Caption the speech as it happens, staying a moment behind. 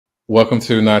Welcome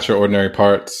to Not Your Ordinary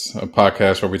Parts, a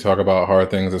podcast where we talk about hard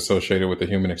things associated with the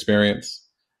human experience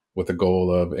with the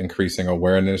goal of increasing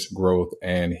awareness, growth,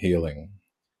 and healing.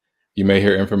 You may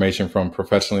hear information from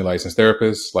professionally licensed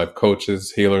therapists, life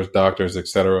coaches, healers, doctors,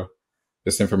 etc.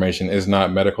 This information is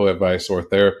not medical advice or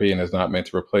therapy and is not meant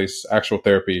to replace actual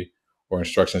therapy or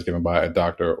instructions given by a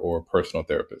doctor or personal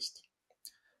therapist.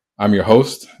 I'm your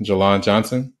host, Jalon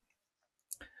Johnson.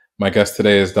 My guest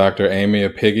today is Dr. Aimie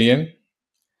Apigian.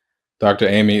 Dr.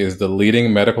 Aimie is the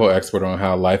leading medical expert on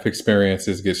how life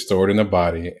experiences get stored in the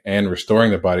body and restoring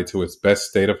the body to its best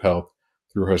state of health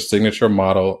through her signature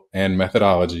model and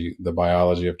methodology, the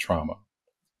biology of trauma.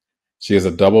 She is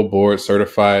a double board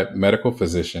certified medical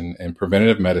physician in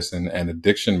preventive medicine and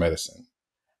addiction medicine,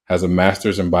 has a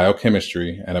master's in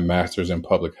biochemistry and a master's in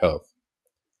public health.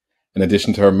 In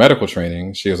addition to her medical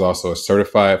training, she is also a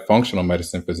certified functional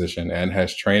medicine physician and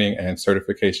has training and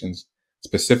certifications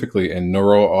specifically in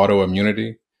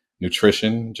neuro-autoimmunity,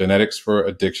 nutrition, genetics for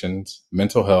addictions,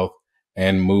 mental health,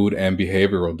 and mood and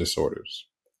behavioral disorders.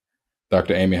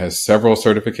 Dr. Aimie has several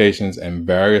certifications in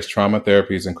various trauma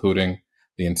therapies, including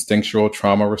the Instinctual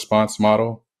Trauma Response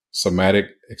Model, Somatic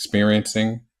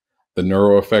Experiencing, the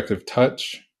NeuroAffective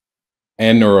Touch,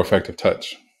 and NeuroAffective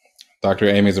Touch. Dr.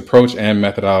 Aimie's approach and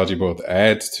methodology both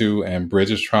adds to and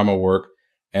bridges trauma work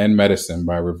and medicine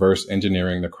by reverse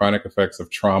engineering the chronic effects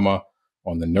of trauma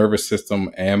on the nervous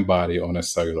system and body on a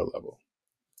cellular level.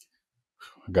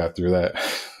 I got through that.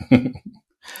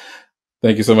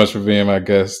 Thank you so much for being my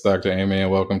guest, Dr. Aimie,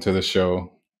 and welcome to the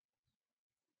show.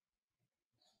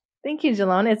 Thank you,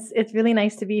 Jalon. It's really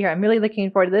nice to be here. I'm really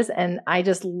looking forward to this, and I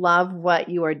just love what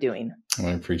you are doing. I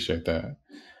appreciate that.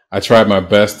 I tried my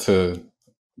best to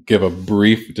give a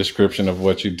brief description of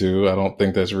what you do. I don't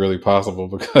think that's really possible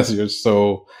because you're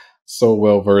so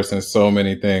well versed in so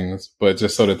many things, but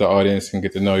just so that the audience can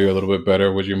get to know you a little bit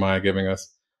better, would you mind giving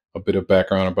us a bit of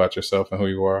background about yourself and who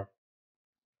you are?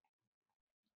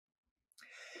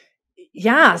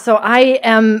 Yeah, so I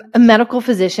am a medical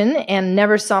physician and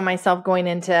never saw myself going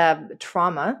into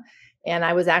trauma. And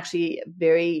I was actually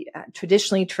very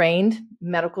traditionally trained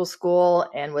medical school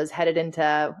and was headed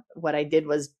into what I did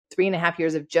was 3.5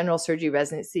 years of general surgery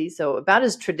residency. So about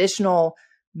as traditional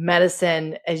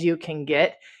medicine as you can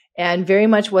get. And very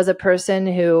much was a person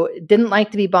who didn't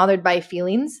like to be bothered by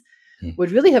feelings, would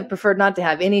really have preferred not to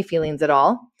have any feelings at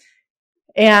all,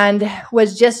 and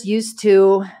was just used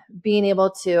to being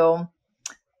able to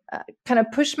kind of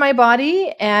push my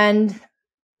body and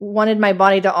wanted my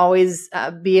body to always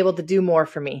be able to do more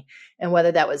for me. And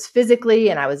whether that was physically,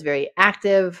 and I was very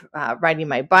active, riding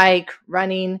my bike,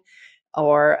 running,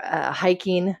 or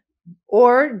hiking,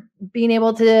 or being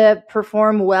able to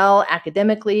perform well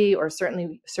academically, or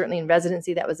certainly in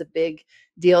residency. That was a big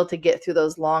deal to get through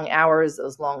those long hours,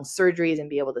 those long surgeries, and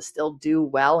be able to still do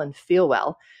well and feel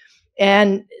well.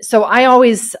 And so I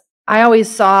always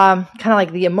saw kind of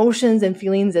like the emotions and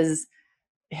feelings as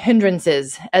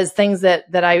hindrances, as things that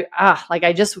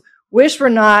I just wish were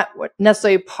not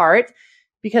necessarily part,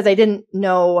 because I didn't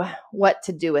know what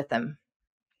to do with them.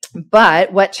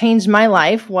 But what changed my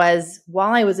life was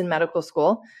while I was in medical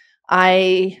school,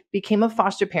 I became a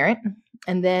foster parent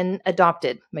and then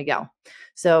adopted Miguel.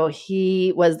 So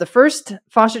he was the first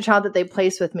foster child that they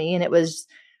placed with me. And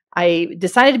I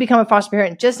decided to become a foster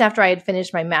parent just after I had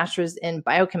finished my master's in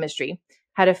biochemistry,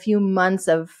 had a few months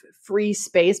of free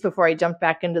space before I jumped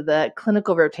back into the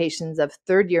clinical rotations of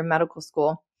third year medical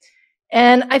school.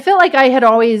 And I felt like I had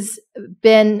always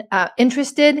been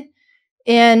interested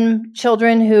in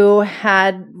children who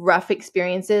had rough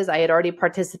experiences. I had already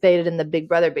participated in the Big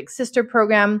Brother, Big Sister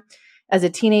program as a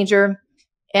teenager.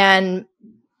 And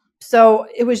so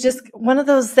it was just one of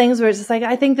those things where it's just like,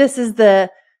 I think this is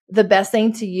the best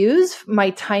thing to use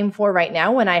my time for right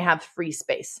now when I have free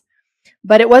space.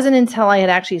 But it wasn't until I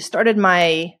had actually started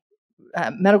my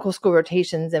medical school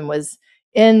rotations and was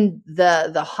in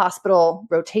the hospital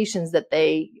rotations that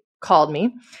they called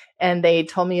me, and they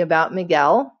told me about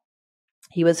Miguel.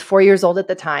 He was 4 years old at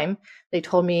the time. They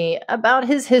told me about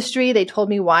his history. They told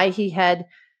me why he had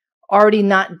already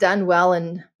not done well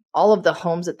in all of the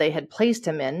homes that they had placed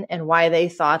him in, and why they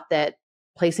thought that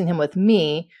placing him with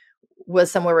me was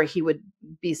somewhere where he would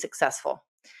be successful.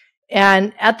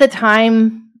 And at the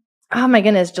time, oh my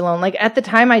goodness, Jalon, like at the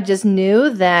time I just knew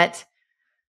that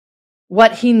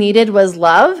what he needed was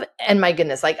love. And my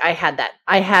goodness, like I had that.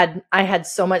 I had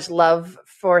so much love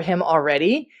for him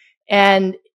already.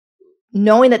 And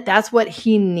knowing that that's what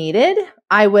he needed,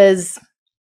 I was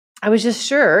just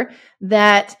sure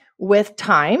that with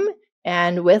time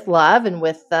and with love and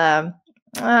with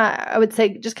I would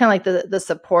say just kind of like the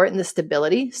support and the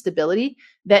stability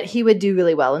that he would do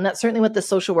really well. And that's certainly what the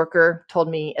social worker told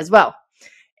me as well.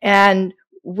 And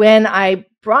when I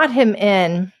brought him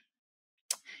in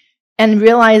and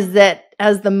realized that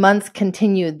as the months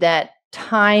continued, that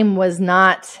time was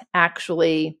not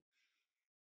actually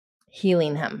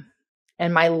healing him.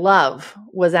 And my love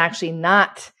was actually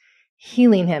not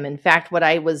healing him. In fact, what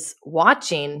I was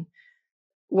watching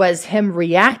was him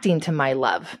reacting to my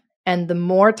love. And the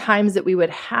more times that we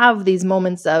would have these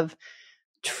moments of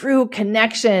true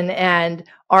connection and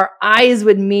our eyes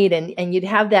would meet and you'd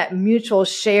have that mutual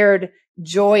shared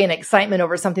joy and excitement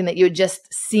over something that you had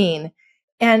just seen.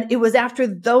 And it was after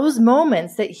those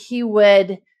moments that he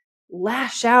would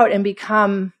lash out and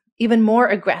become even more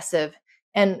aggressive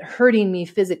and hurting me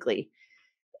physically.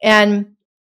 And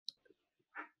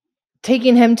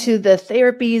taking him to the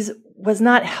therapies was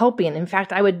not helping. In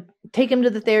fact, I would take him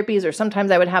to the therapies, or sometimes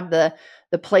I would have the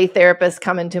play therapist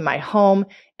come into my home,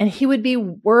 and he would be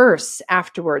worse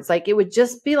afterwards. Like it would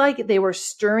just be like they were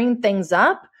stirring things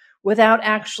up without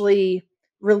actually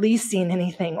releasing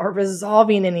anything or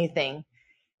resolving anything.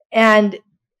 And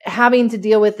having to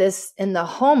deal with this in the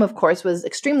home, of course, was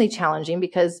extremely challenging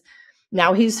because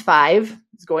now he's 5,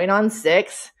 he's going on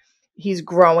 6, he's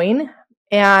growing,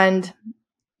 and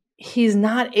he's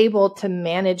not able to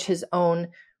manage his own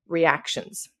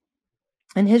reactions.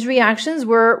 And his reactions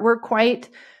were quite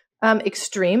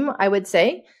extreme, I would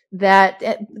say, that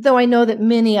though I know that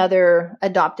many other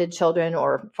adopted children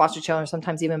or foster children,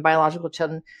 sometimes even biological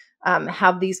children,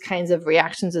 have these kinds of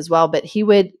reactions as well. But he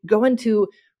would go into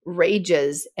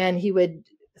rages and he would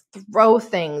throw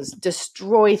things,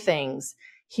 destroy things.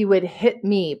 He would hit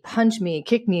me, punch me,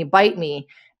 kick me, bite me.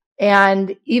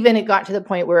 And even it got to the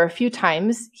point where a few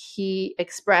times he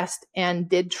expressed and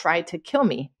did try to kill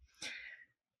me.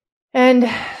 And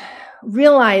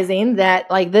realizing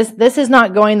that like this is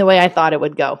not going the way I thought it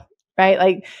would go, right?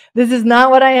 Like this is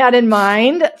not what I had in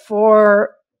mind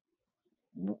for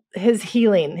his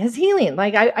healing.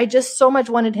 Like I just so much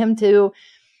wanted him to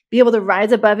be able to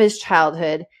rise above his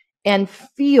childhood and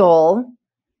feel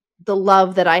the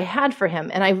love that I had for him.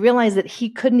 And I realized that he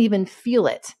couldn't even feel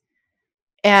it.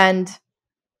 And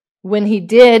when he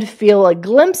did feel a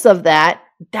glimpse of that,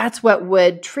 that's what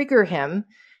would trigger him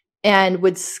and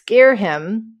would scare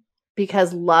him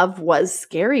because love was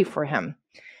scary for him.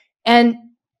 And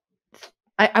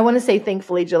I want to say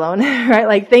thankfully, Jalone, right?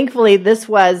 Like thankfully this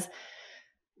was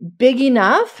big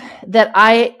enough that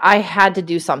I had to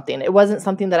do something. It wasn't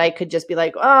something that I could just be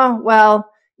like, oh, well,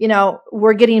 you know,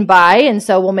 we're getting by, and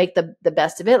so we'll make the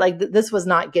best of it. Like this was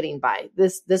not getting by.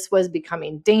 This was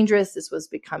becoming dangerous. This was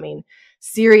becoming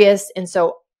serious. And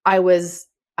so I was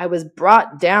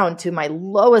brought down to my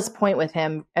lowest point with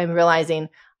him and realizing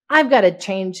I've got to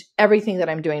change everything that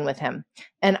I'm doing with him.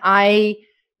 And I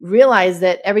realized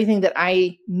that everything that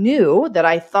I knew, that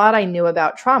I thought I knew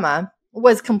about trauma,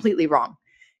 was completely wrong.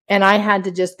 And I had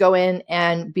to just go in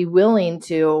and be willing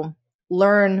to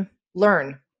learn,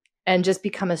 and just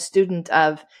become a student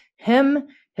of him,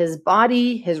 his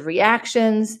body, his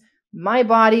reactions, my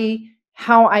body,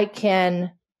 how I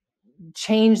can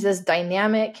change this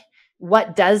dynamic.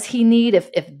 What does he need?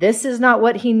 If this is not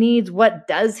what he needs, what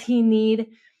does he need?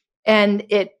 And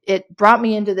it brought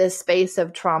me into this space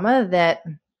of trauma that,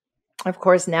 of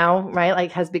course, now, right,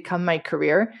 like has become my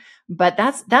career. But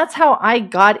that's how I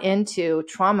got into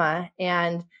trauma.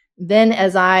 And then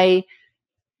as I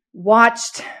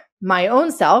watched my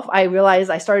own self, I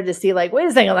realized I started to see like, wait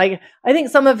a second, like I think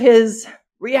some of his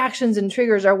reactions and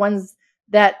triggers are ones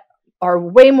that are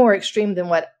way more extreme than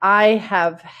what I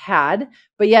have had.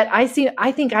 But yet I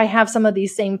think I have some of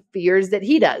these same fears that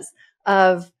he does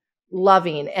of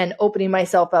loving and opening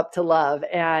myself up to love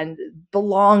and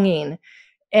belonging.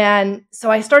 And so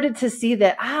I started to see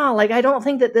that, like, I don't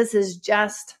think that this is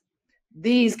just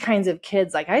these kinds of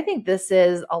kids. Like, I think this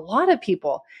is a lot of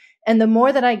people. And the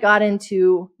more that I got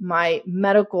into my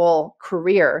medical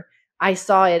career, I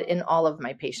saw it in all of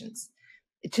my patients,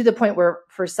 to the point where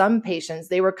for some patients,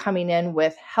 they were coming in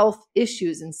with health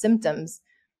issues and symptoms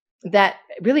that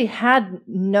really had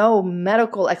no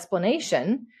medical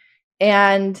explanation.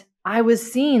 And I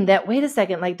was seeing that, wait a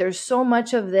second, like there's so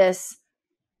much of this.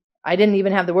 I didn't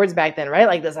even have the words back then, right?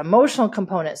 Like this emotional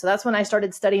component. So that's when I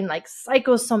started studying like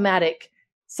psychosomatic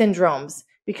syndromes,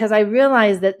 because I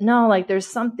realized that no, like there's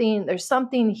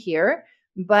something here,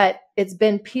 but it's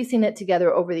been piecing it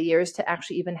together over the years to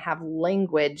actually even have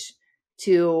language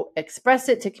to express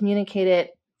it, to communicate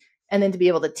it, and then to be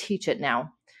able to teach it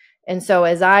now. And so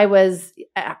as I was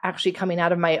actually coming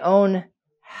out of my own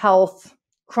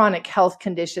chronic health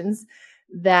conditions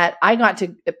that I got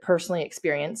to personally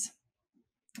experience,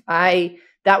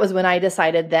 that was when I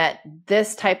decided that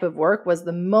this type of work was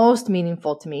the most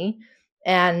meaningful to me.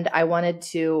 And I wanted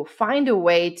to find a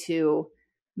way to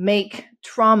make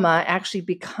trauma actually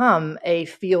become a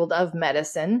field of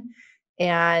medicine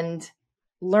and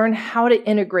learn how to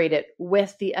integrate it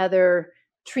with the other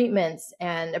treatments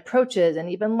and approaches and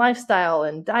even lifestyle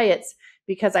and diets,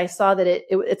 because I saw that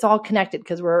it's all connected,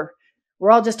 because we're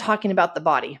all just talking about the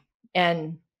body.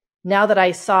 And now that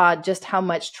I saw just how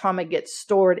much trauma gets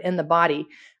stored in the body,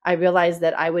 I realized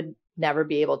that I would never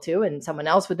be able to, and someone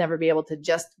else would never be able to,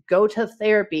 just go to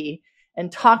therapy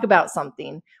and talk about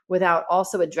something without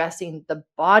also addressing the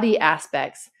body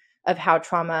aspects of how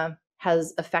trauma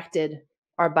has affected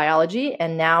our biology.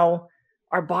 And now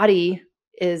our body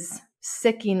is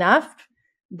sick enough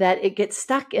that it gets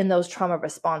stuck in those trauma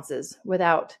responses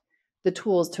without the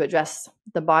tools to address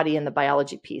the body and the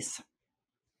biology piece.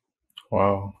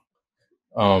 Wow.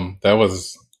 That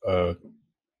was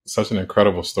such an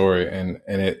incredible story. And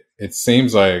it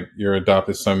seems like your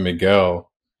adopted son, Miguel,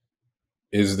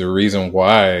 is the reason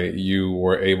why you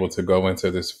were able to go into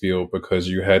this field, because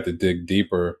you had to dig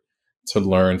deeper to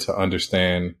learn to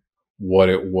understand what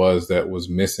it was that was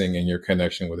missing in your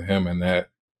connection with him. And that,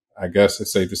 I guess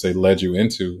it's safe to say, led you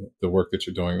into the work that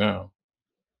you're doing now.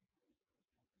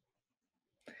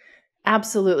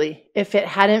 Absolutely. If it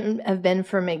hadn't have been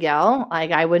for Miguel,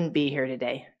 I wouldn't be here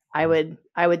today. I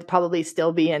would probably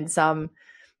still be in some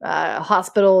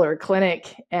hospital or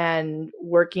clinic and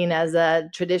working as a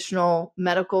traditional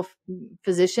medical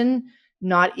physician,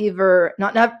 not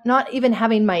even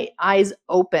having my eyes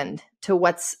opened to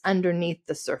what's underneath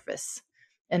the surface.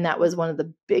 And that was one of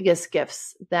the biggest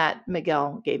gifts that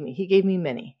Miguel gave me. He gave me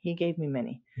many,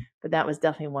 but that was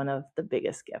definitely one of the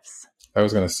biggest gifts. I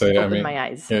was going to say, Opened my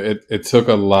eyes. It took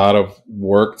a lot of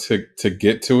work to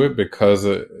get to it, because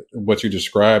what you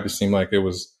described, it seemed like it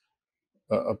was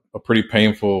a pretty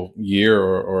painful year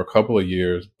or a couple of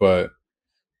years, but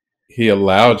he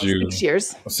allowed you 6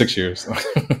 years. 6 years.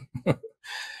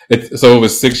 So it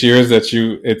was 6 years that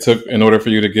it took in order for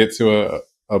you to get to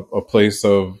a place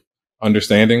of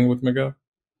understanding with Miguel?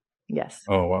 Yes.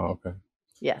 Oh, wow. Okay.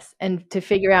 Yes. And to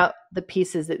figure out the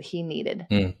pieces that he needed.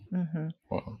 Mm-hmm.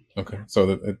 Wow. Okay. So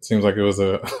it seems like it was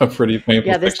a pretty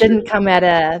painful. Yeah. This didn't come at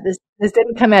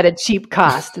a cheap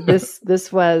cost.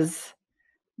 This was,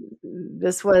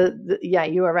 yeah,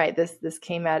 you are right. This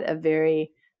came at a very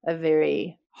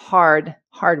hard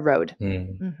road.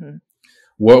 Mm-hmm.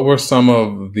 What were some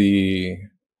of the,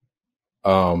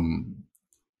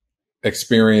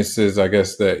 experiences, I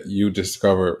guess, that you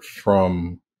discovered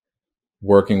from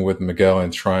working with Miguel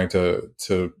and trying to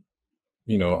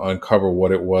uncover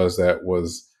what it was that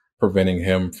was preventing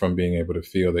him from being able to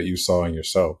feel, that you saw in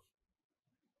yourself?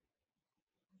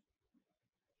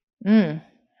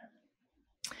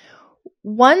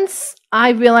 Once I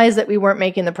realized that we weren't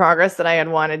making the progress that I had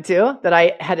wanted to, that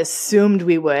I had assumed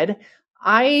we would,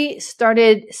 I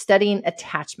started studying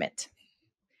attachment.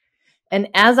 And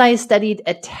as I studied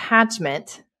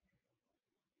attachment,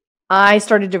 I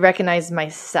started to recognize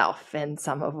myself in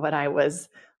some of what I was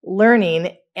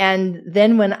learning. And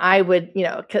then when I would,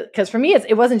 because for me,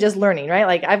 it wasn't just learning, right?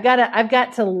 Like I've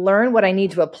got to learn what I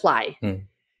need to apply.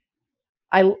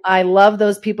 I love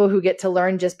those people who get to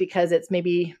learn just because it's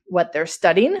maybe what they're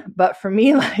studying. But for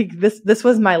me, like this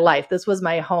was my life. This was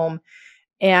my home.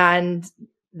 And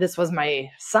this was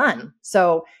my son.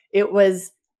 So it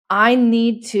was, I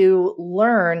need to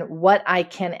learn what I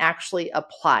can actually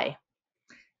apply.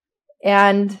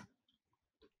 And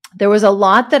there was a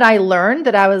lot that I learned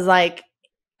that I was like,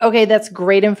 okay, that's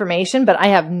great information, but I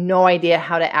have no idea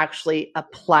how to actually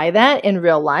apply that in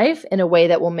real life in a way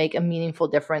that will make a meaningful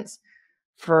difference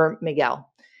for Miguel.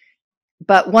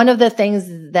 But one of the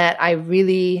things that I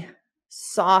really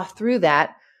saw through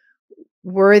that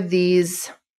were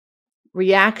these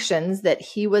reactions that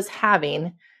he was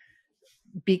having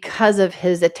because of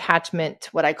his attachment,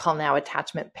 what I call now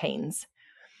attachment pains.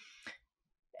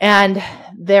 And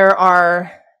there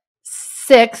are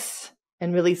 6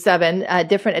 and really 7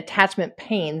 different attachment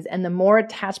pains. And the more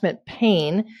attachment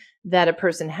pain that a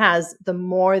person has, the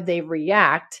more they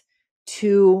react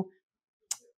to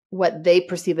what they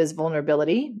perceive as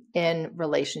vulnerability in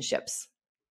relationships.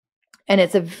 And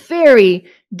it's a very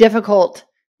difficult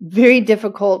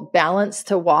balance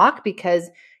to walk, because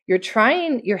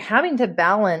you're having to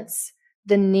balance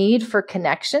the need for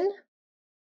connection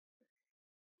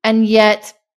and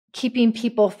yet keeping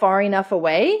people far enough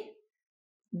away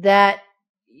that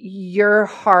your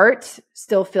heart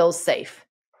still feels safe.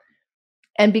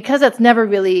 And because that's never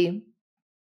really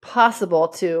possible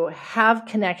to have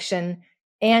connection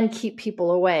and keep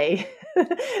people away,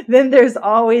 then there's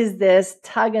always this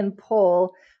tug and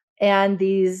pull and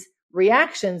these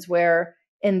reactions where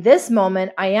in this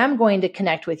moment, I am going to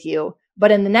connect with you,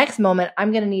 but in the next moment,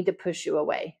 I'm going to need to push you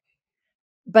away.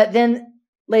 But then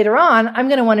later on, I'm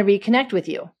going to want to reconnect with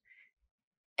you.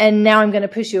 And now I'm going to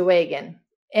push you away again.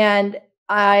 And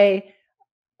I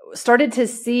started to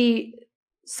see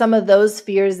some of those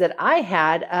fears that I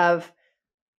had of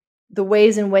the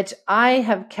ways in which I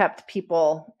have kept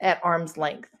people at arm's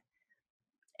length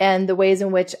and the ways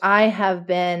in which I have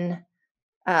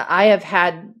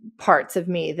had parts of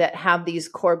me that have these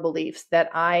core beliefs that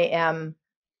I am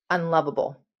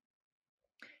unlovable.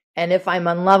 And if I'm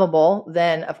unlovable,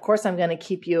 then of course I'm going to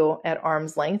keep you at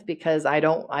arm's length because I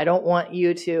don't want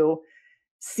you to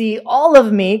see all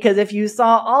of me, because if you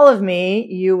saw all of me,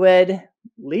 you would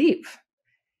leave.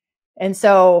 And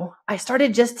so I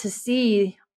started just to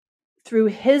see through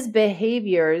his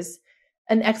behaviors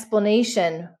an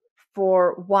explanation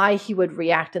for why he would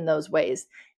react in those ways.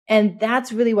 And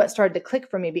that's really what started to click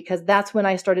for me, because that's when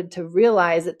I started to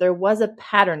realize that there was a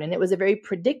pattern, and it was a very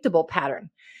predictable pattern.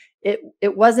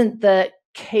 It wasn't the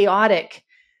chaotic,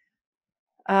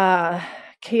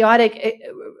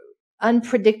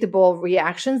 unpredictable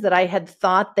reactions that I had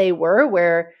thought they were,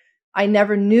 where I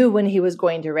never knew when he was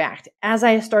going to react. As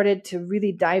I started to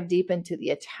really dive deep into the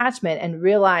attachment and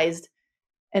realized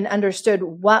and understood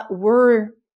what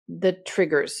were the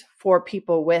triggers for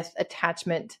people with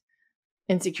attachment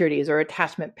insecurities or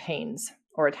attachment pains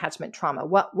or attachment trauma,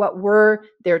 what were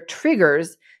their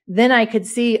triggers, then I could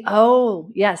see, oh,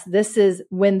 yes, this is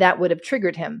when that would have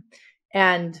triggered him.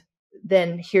 And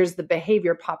then here's the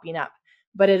behavior popping up.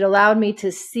 But it allowed me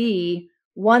to see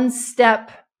one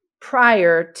step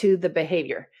prior to the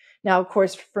behavior. Now, of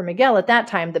course, for Miguel at that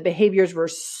time, the behaviors were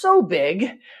so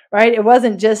big, right? It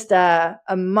wasn't just a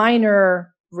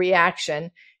minor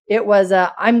reaction. It was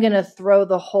I'm going to throw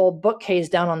the whole bookcase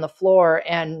down on the floor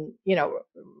and,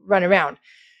 run around.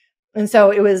 And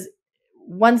so it was,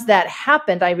 once that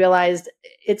happened, I realized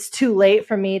it's too late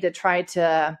for me to try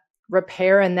to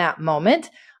repair in that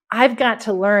moment. I've got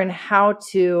to learn how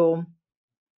to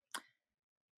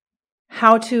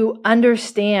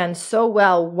understand so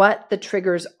well what the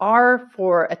triggers are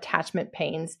for attachment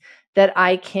pains that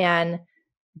I can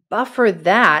buffer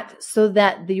that so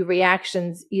that the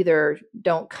reactions either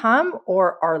don't come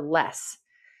or are less.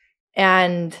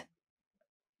 And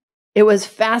it was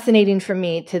fascinating for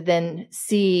me to then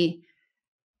see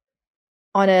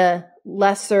on a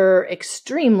lesser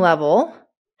extreme level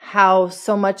how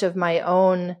so much of my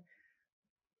own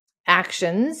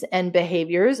actions and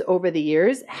behaviors over the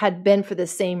years had been for the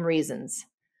same reasons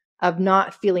of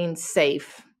not feeling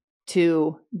safe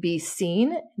to be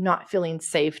seen, not feeling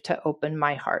safe to open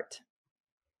my heart.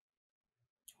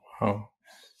 Wow.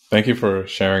 Thank you for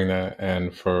sharing that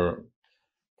and for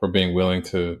being willing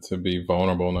to be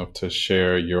vulnerable enough to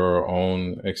share your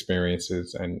own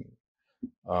experiences and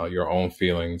your own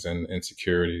feelings and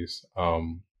insecurities.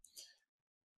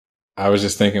 I was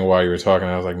just thinking while you were talking,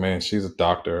 I was like, man, she's a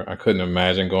doctor. I couldn't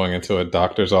imagine going into a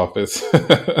doctor's office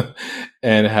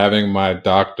and having my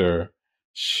doctor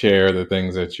share the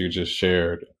things that you just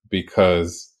shared,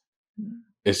 because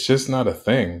it's just not a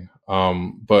thing.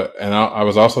 And I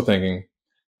was also thinking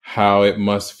how it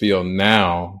must feel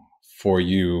now for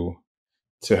you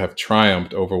to have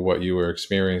triumphed over what you were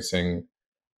experiencing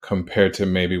compared to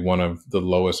maybe one of the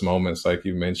lowest moments, like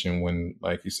you mentioned, when,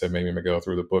 like you said, maybe Miguel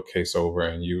threw the bookcase over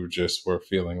and you just were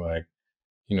feeling like,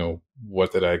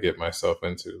 what did I get myself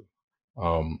into?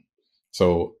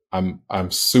 So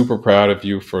I'm super proud of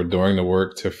you for doing the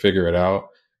work to figure it out.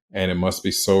 And it must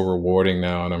be so rewarding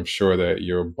now. And I'm sure that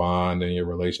your bond and your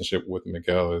relationship with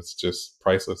Miguel is just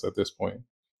priceless at this point.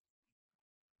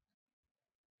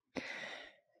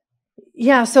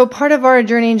 Yeah. So part of our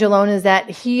journey, Jalone, is that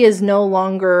he is no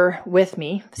longer with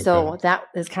me. Okay. So that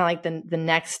is kind of like the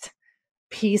next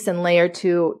piece and layer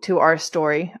to our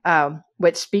story.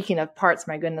 Which, speaking of parts,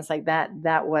 my goodness, like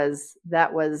that was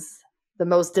the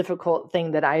most difficult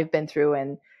thing that I've been through,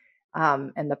 and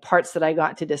the parts that I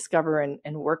got to discover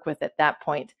and work with at that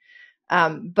point.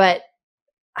 But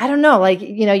I don't know, like,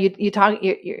 you're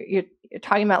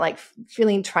talking about like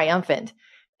feeling triumphant.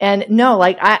 And no,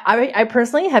 like I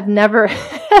personally have never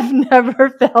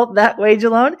felt that way,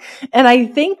 Jalone. And I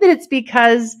think that it's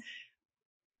because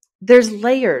there's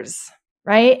layers,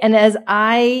 right? And as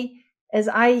I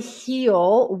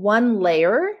heal one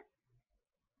layer,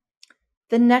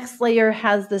 the next layer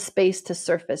has the space to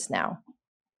surface now.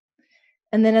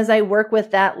 And then as I work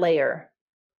with that layer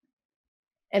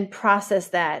and process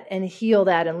that and heal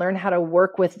that and learn how to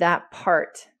work with that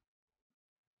part,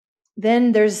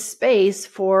 then there's space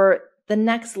for the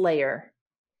next layer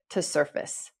to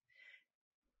surface.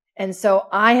 And so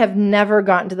I have never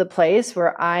gotten to the place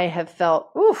where I have felt,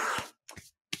 oof,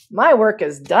 my work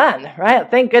is done, right?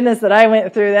 Thank goodness that I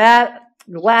went through that.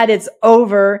 Glad it's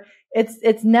over.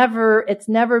 It's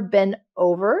never been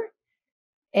over.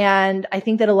 And I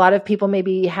think that a lot of people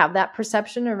maybe have that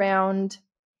perception around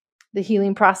the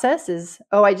healing process is,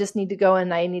 oh, I just need to go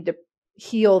and I need to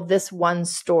heal this one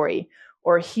story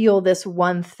or heal this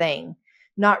one thing,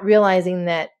 not realizing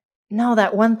that, no,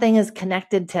 that one thing is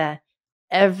connected to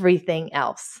everything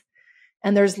else.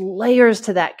 And there's layers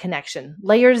to that connection,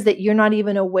 layers that you're not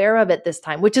even aware of at this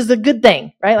time, which is a good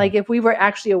thing, right? Like if we were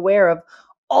actually aware of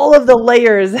all of the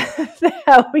layers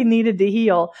that we needed to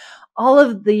heal, all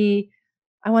of the,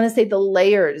 I want to say the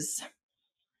layers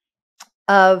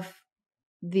of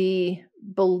the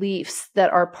beliefs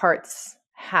that our parts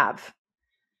have.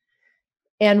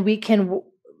 And we can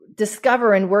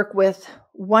discover and work with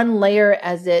one layer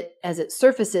as it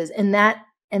surfaces in that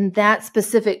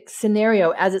specific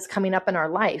scenario as it's coming up in our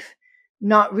life,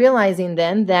 not realizing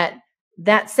then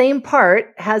that same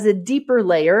part has a deeper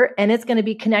layer and it's going to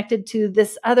be connected to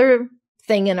this other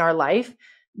thing in our life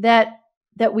that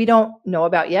we don't know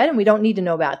about yet. And we don't need to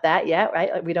know about that yet,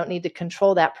 right? Like we don't need to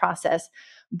control that process,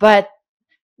 but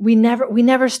we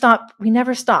never stop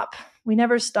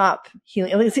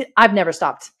healing. At least I've never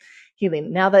stopped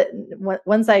healing. Now that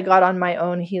once I got on my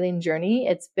own healing journey,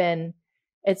 it's been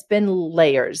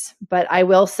layers. But I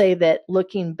will say that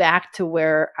looking back to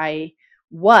where I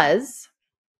was,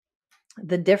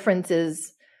 the difference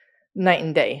is night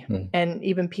and day. And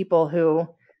even people who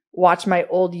watch my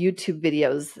old YouTube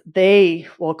videos, they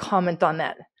will comment on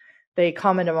that. They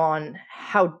comment on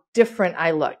how different I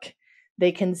look.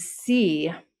 They can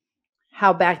see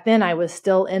how back then I was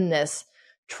still in this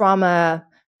trauma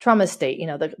state,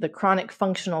 the chronic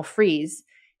functional freeze.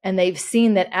 And they've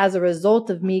seen that as a result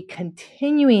of me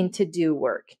continuing to do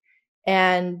work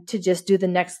and to just do the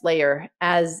next layer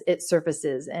as it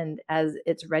surfaces and as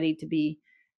it's ready to be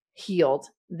healed,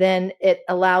 then it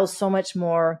allows so much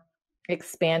more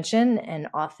expansion and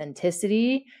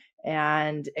authenticity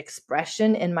and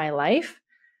expression in my life.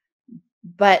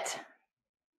 But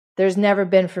there's never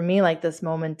been for me like this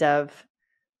moment of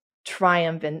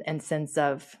triumph and sense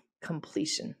of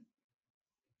completion.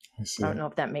 I don't know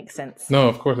if that makes sense. No,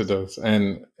 of course it does.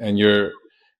 And you're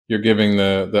giving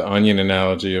the onion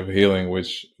analogy of healing,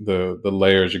 which the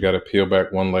layers, you got to peel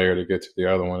back one layer to get to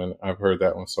the other one. And I've heard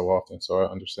that one so often, so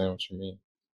I understand what you mean.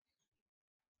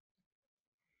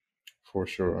 For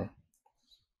sure.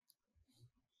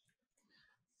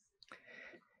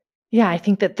 Yeah, I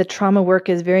think that the trauma work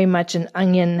is very much an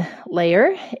onion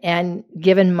layer. And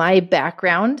given my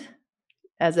background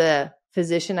as a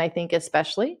physician, I think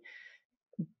especially,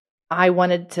 I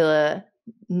wanted to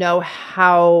know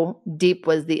how deep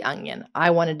was the onion. I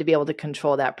wanted to be able to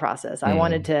control that process. I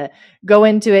wanted to go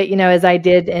into it, as I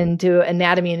did into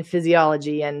anatomy and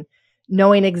physiology and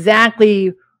knowing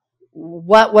exactly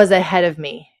what was ahead of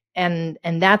me. And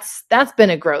that's been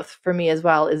a growth for me as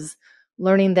well, is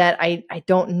learning that I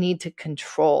don't need to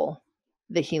control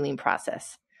the healing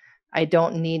process. I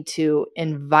don't need to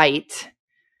invite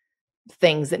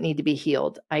things that need to be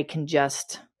healed. I can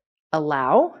just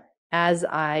allow as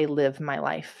I live my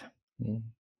life.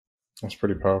 That's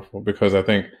pretty powerful, because I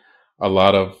think a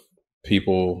lot of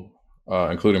people,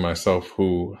 including myself,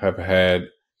 who have had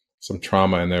some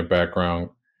trauma in their background,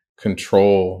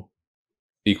 control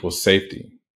equals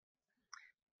safety.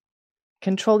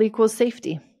 Control equals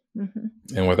safety.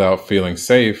 And without feeling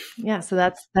safe, so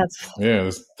that's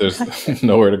there's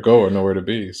nowhere to go or nowhere to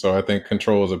be. So I think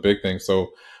control is a big thing. So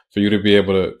for you to be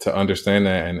able to understand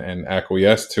that and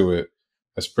acquiesce to it,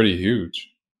 that's pretty huge.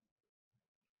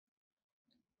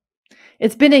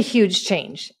 It's been a huge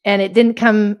change, and it didn't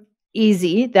come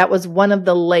easy. That was one of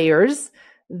the layers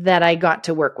that I got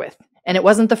to work with, and it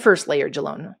wasn't the first layer,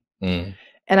 Jalon. And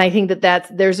I think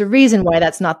that there's a reason why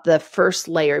that's not the first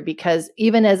layer, because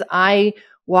even as I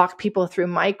walk people through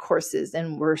my courses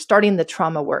and we're starting the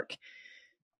trauma work,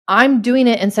 I'm doing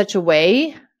it in such a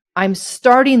way, I'm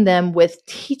starting them with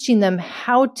teaching them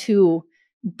how to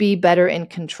be better in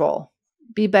control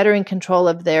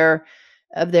of their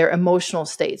emotional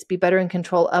states, be better in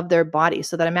control of their body,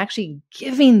 so that I'm actually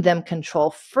giving them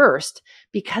control first,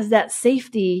 because that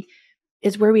safety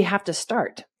is where we have to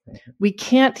start. We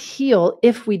can't heal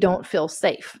if we don't feel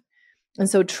safe. And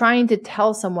so trying to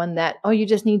tell someone that, oh, you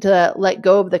just need to let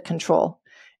go of the control,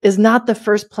 is not the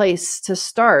first place to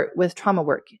start with trauma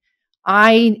work.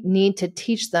 I need to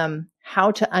teach them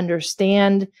how to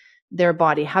understand their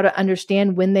body, how to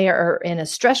understand when they are in a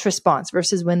stress response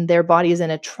versus when their body is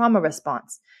in a trauma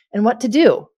response, and what to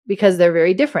do, because they're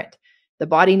very different. The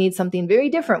body needs something very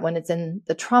different when it's in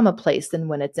the trauma place than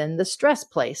when it's in the stress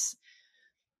place.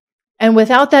 And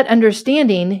without that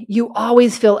understanding, you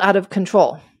always feel out of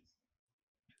control.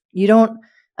 You don't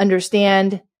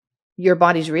understand your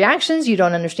body's reactions. You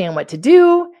don't understand what to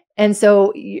do. And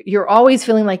so you're always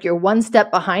feeling like you're one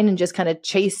step behind and just kind of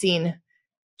chasing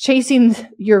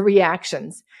your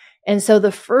reactions. And so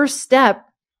the first step,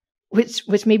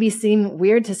 which maybe seem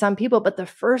weird to some people, but the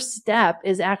first step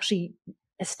is actually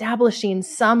establishing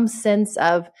some sense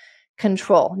of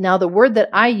control. Now, the word that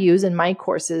I use in my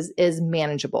courses is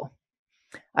manageable.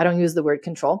 I don't use the word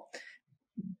control.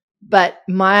 But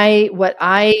what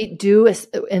I do is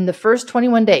in the first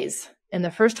 21 days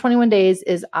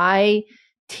is I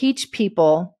teach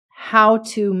people how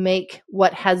to make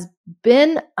what has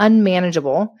been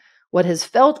unmanageable, what has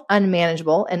felt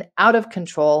unmanageable and out of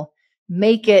control,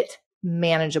 make it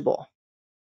manageable.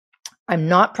 I'm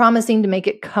not promising to make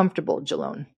it comfortable,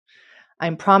 Jalone.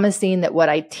 I'm promising that what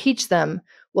I teach them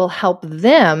will help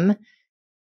them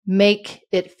make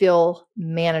it feel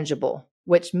manageable,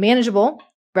 which manageable,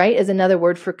 right, is another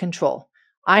word for control.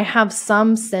 I have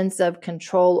some sense of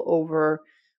control over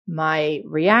my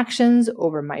reactions,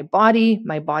 over my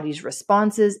body's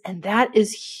responses. And that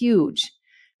is huge,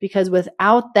 because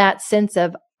without that sense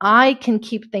of I can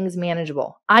keep things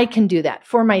manageable, I can do that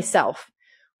for myself,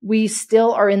 we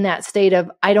still are in that state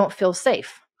of I don't feel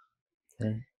safe.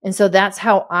 Okay. And so that's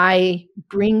how I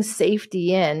bring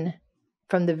safety in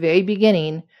from the very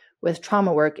beginning with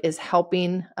trauma work, is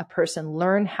helping a person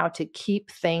learn how to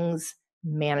keep things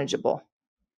manageable.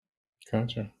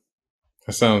 Gotcha.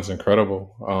 That sounds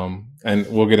incredible. And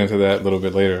we'll get into that a little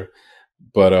bit later.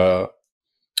 But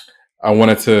I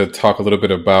wanted to talk a little bit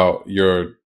about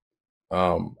you're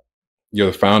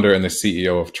the founder and the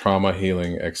CEO of Trauma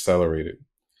Healing Accelerated.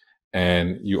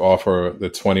 And you offer the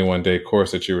 21-day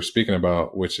course that you were speaking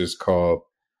about, which is called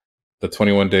the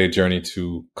 21-day Journey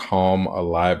to Calm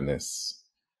Aliveness.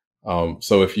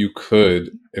 So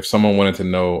if someone wanted to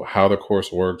know how the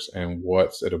course works and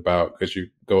what's it about, could you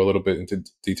go a little bit into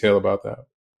detail about that?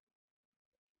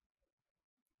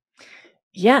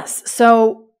 Yes.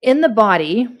 So in the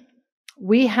body,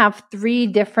 we have 3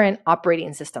 different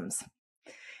operating systems.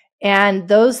 And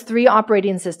those 3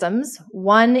 operating systems,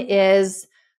 one is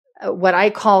what I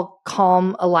call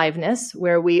calm aliveness,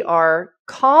 where we are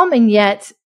calm and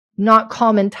yet not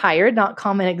calm and tired, not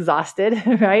calm and exhausted,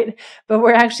 right? But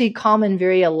we're actually calm and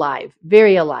very alive,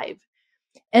 very alive.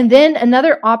 And then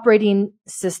another operating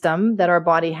system that our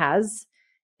body has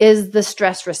is the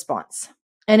stress response.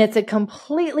 And it's a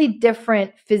completely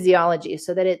different physiology,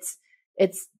 so that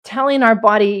it's telling our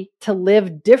body to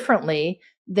live differently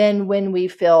than when we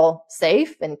feel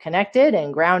safe and connected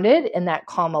and grounded in that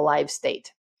calm, alive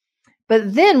state.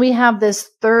 But then we have this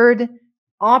third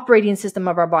operating system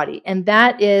of our body, and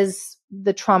that is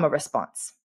the trauma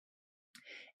response.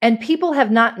 And people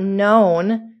have not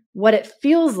known what it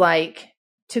feels like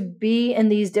to be in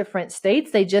these different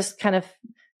states. They just kind of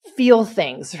feel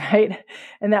things, right?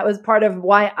 And that was part of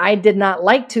why I did not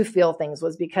like to feel things,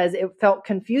 was because it felt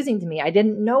confusing to me. I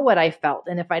didn't know what I felt.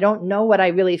 And if I don't know what I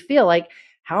really feel, like,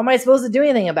 how am I supposed to do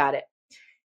anything about it?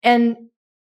 And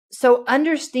so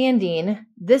understanding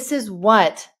this is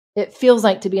what it feels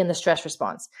like to be in the stress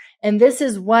response, and this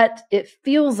is what it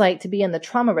feels like to be in the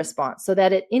trauma response, so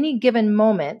that at any given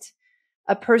moment,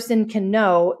 a person can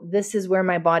know this is where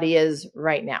my body is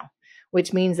right now,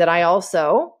 which means that I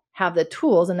also have the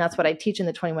tools, and that's what I teach in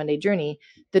the 21-day journey,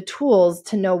 the tools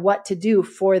to know what to do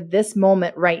for this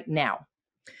moment right now.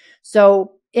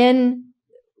 So when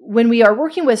we are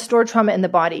working with stored trauma in the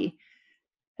body,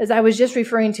 as I was just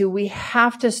referring to, we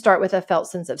have to start with a felt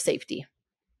sense of safety.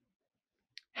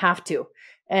 Have to.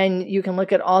 And you can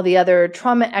look at all the other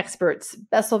trauma experts,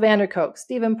 Bessel van der Kolk,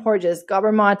 Stephen Porges,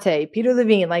 Gabor Mate, Peter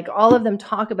Levine, like all of them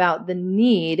talk about the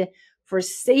need for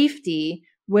safety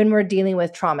when we're dealing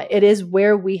with trauma. It is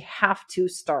where we have to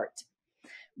start.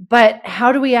 But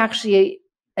how do we actually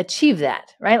achieve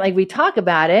that, right? Like, we talk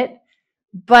about it,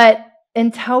 but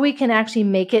until we can actually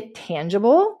make it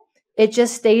tangible, it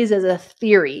just stays as a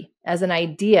theory, as an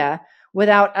idea,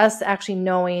 without us actually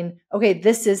knowing, okay,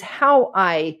 this is how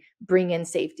I bring in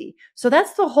safety. So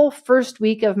that's the whole first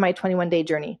week of my 21-day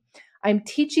journey. I'm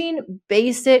teaching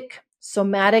basic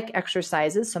somatic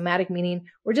exercises. Somatic meaning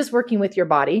we're just working with your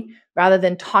body rather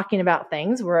than talking about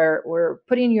things. We're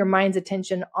putting your mind's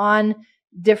attention on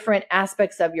different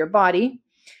aspects of your body.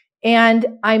 And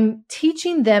I'm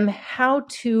teaching them how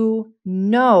to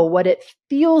know what it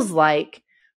feels like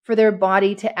for their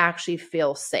body to actually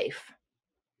feel safe.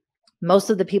 Most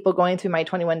of the people going through my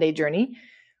 21-day journey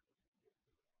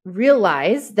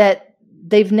realize that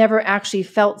they've never actually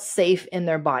felt safe in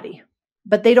their body,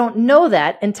 but they don't know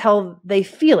that until they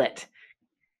feel it.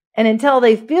 And until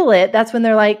they feel it, that's when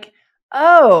they're like,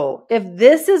 oh, if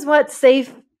this is what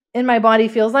safe in my body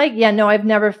feels like, yeah, no, I've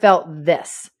never felt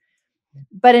this.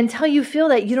 But until you feel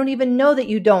that, you don't even know that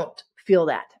you don't feel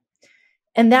that.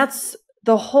 And that's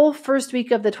the whole first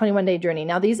week of the 21-day journey.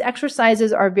 Now, these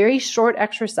exercises are very short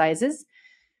exercises,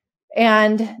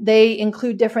 and they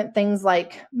include different things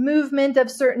like movement of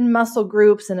certain muscle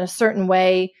groups in a certain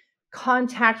way,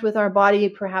 contact with our body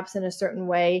perhaps in a certain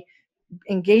way,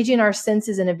 engaging our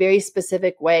senses in a very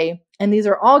specific way. And these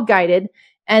are all guided,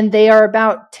 and they are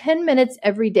about 10 minutes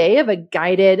every day of a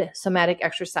guided somatic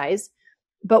exercise.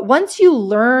 But once you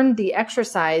learn the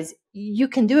exercise, you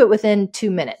can do it within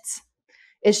 2 minutes.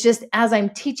 It's just as I'm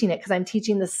teaching it, because I'm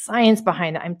teaching the science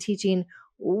behind it, I'm teaching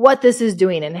what this is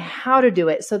doing and how to do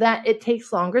it so that it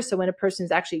takes longer. So when a person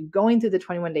is actually going through the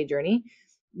 21-day journey,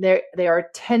 they are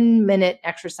 10-minute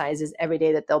exercises every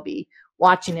day that they'll be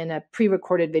watching in a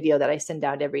pre-recorded video that I send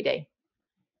out every day.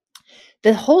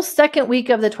 The whole second week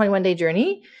of the 21-day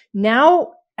journey,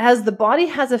 now as the body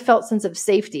has a felt sense of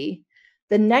safety,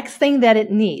 the next thing that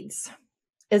it needs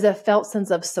is a felt sense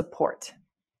of support.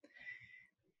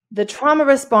 The trauma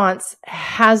response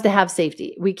has to have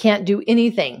safety. We can't do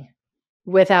anything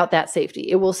without that safety.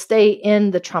 It will stay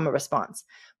in the trauma response.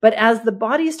 But as the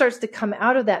body starts to come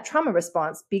out of that trauma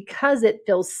response, because it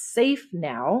feels safe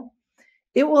now,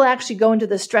 it will actually go into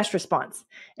the stress response.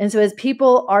 And so as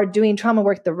people are doing trauma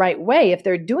work the right way, if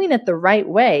they're doing it the right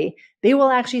way, they will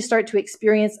actually start to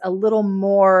experience a little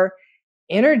more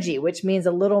energy, which means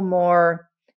a little more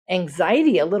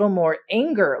anxiety, a little more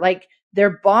anger. Like their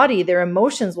body, their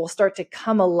emotions will start to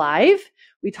come alive.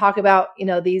 We talk about,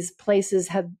 these places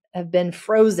have been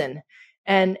frozen,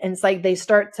 and it's like they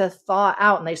start to thaw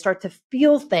out and they start to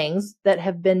feel things that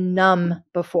have been numb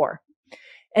before.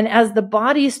 And as the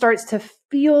body starts to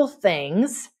feel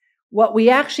things, what we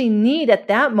actually need at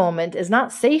that moment is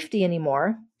not safety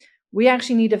anymore. We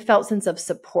actually need a felt sense of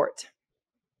support.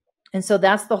 And so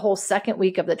that's the whole second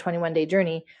week of the 21-day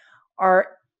journey, our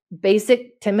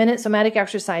basic 10-minute somatic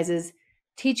exercises,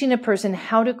 teaching a person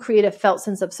how to create a felt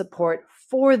sense of support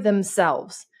for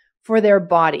themselves, for their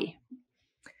body.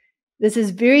 This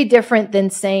is very different than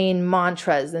saying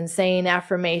mantras, than saying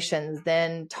affirmations,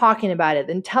 than talking about it,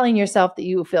 than telling yourself that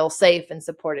you feel safe and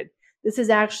supported. This is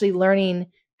actually learning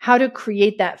how to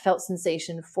create that felt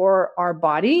sensation for our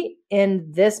body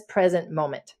in this present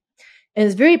moment. And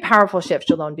it's a very powerful shift,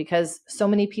 Shalom, because so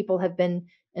many people have been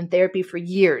in therapy for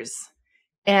years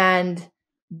and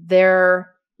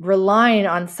they're relying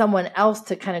on someone else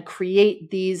to kind of create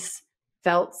these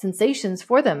felt sensations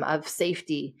for them of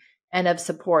safety and of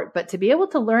support. But to be able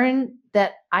to learn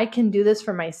that I can do this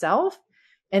for myself,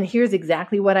 and here's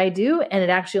exactly what I do, and it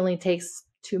actually only takes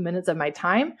 2 minutes of my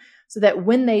time, so that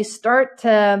when they start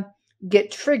to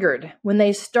get triggered, when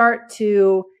they start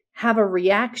to have a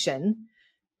reaction,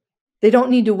 they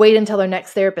don't need to wait until their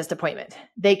next therapist appointment.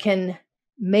 They can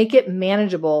make it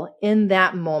manageable in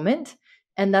that moment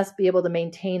and thus be able to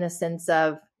maintain a sense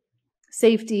of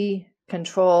safety,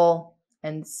 control,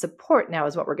 and support now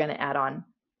is what we're going to add on.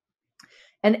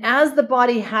 And as the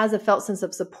body has a felt sense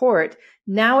of support,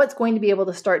 now it's going to be able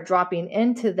to start dropping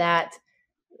into that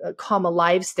calm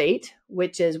alive state,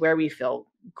 which is where we feel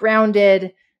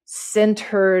grounded,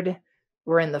 centered,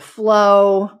 we're in the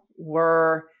flow,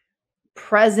 we're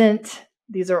present.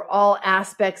 These are all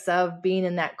aspects of being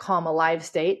in that calm alive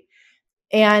state.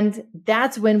 And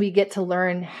that's when we get to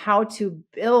learn how to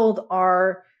build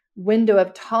our window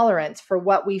of tolerance for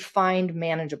what we find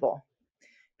manageable.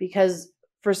 Because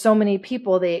for so many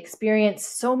people, they experience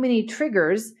so many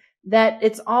triggers that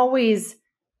it's always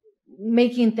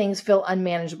making things feel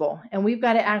unmanageable. And we've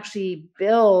got to actually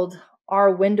build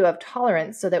our window of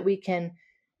tolerance so that we can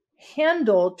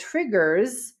handle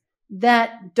triggers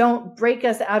that don't break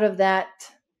us out of that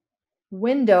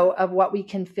window of what we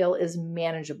can feel is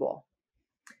manageable.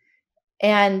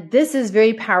 And this is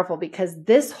very powerful because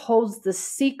this holds the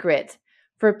secret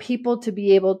for people to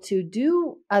be able to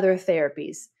do other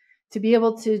therapies, to be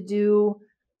able to do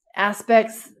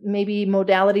aspects, maybe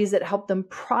modalities that help them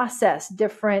process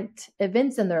different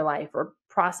events in their life or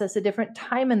process a different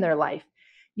time in their life.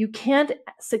 You can't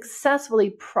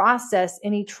successfully process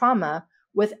any trauma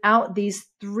without these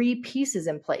 3 pieces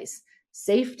in place: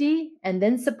 safety, and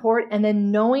then support, and then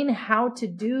knowing how to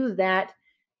do that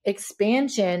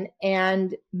expansion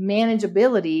and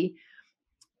manageability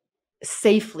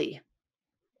safely.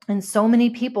 And so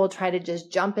many people try to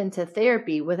just jump into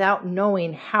therapy without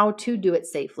knowing how to do it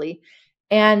safely.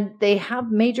 And they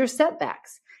have major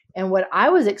setbacks. And what I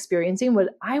was experiencing,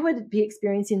 I would be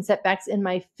experiencing setbacks in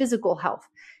my physical health.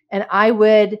 And I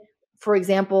would, for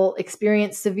example,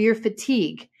 experience severe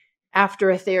fatigue after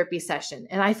a therapy session.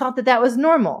 And I thought that that was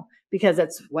normal because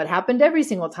that's what happened every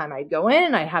single time I'd go in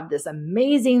and I have this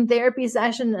amazing therapy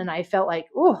session. And I felt like,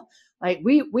 oh, like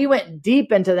we went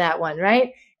deep into that one,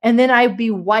 right? And then I'd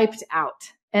be wiped out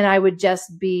and I would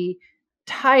just be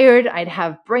tired. I'd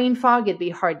have brain fog. It'd be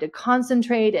hard to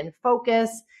concentrate and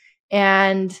focus.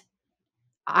 And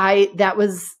that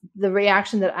was the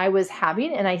reaction that I was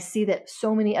having. And I see that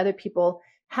so many other people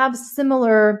have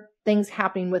similar things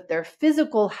happening with their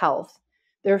physical health.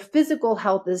 Their physical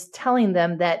health is telling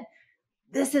them that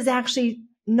this is actually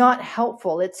not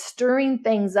helpful. It's stirring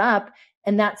things up.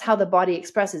 And that's how the body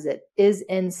expresses it, is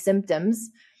in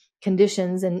symptoms,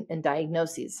 conditions, and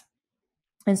diagnoses.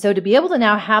 And so to be able to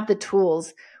now have the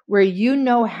tools where you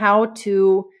know how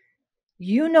to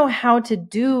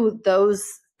do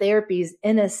those therapies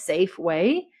in a safe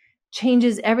way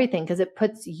changes everything, because it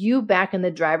puts you back in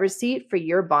the driver's seat for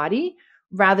your body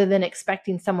rather than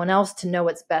expecting someone else to know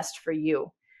what's best for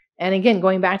you. And again,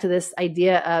 going back to this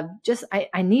idea of just,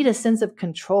 I need a sense of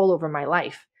control over my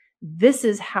life. This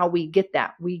is how we get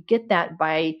that. We get that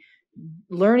by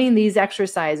learning these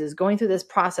exercises, going through this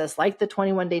process like the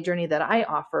 21-day journey that I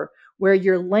offer, where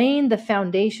you're laying the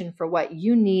foundation for what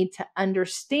you need to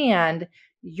understand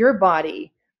your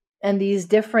body and these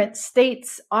different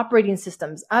states, operating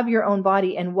systems of your own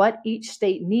body, and what each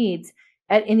state needs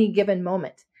at any given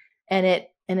moment. And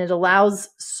it allows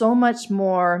so much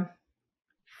more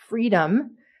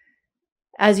freedom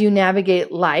as you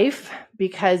navigate life,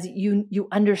 because you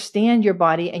understand your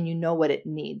body and you know what it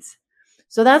needs.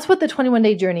 So that's what the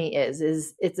 21-day journey is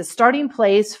it's a starting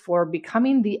place for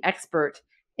becoming the expert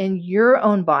in your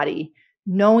own body,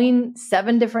 knowing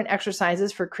 7 different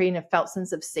exercises for creating a felt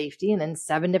sense of safety, and then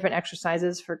 7 different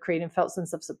exercises for creating a felt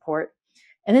sense of support,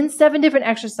 and then 7 different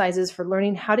exercises for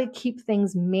learning how to keep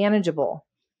things manageable,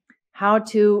 how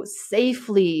to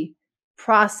safely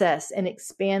process and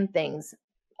expand things,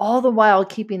 all the while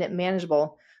keeping it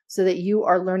manageable, so that you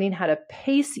are learning how to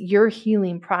pace your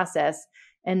healing process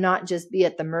and not just be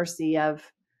at the mercy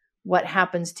of what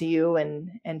happens to you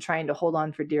and trying to hold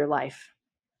on for dear life.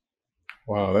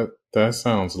 Wow, that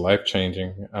sounds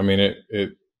life-changing. I mean,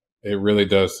 it really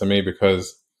does to me,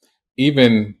 because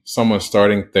even someone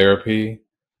starting therapy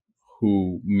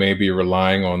who may be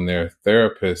relying on their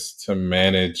therapist to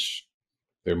manage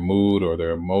their mood or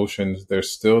their emotions, they're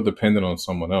still dependent on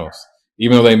someone else.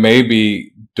 Even though they may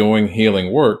be doing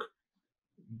healing work,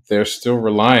 they're still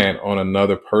reliant on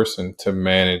another person to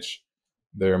manage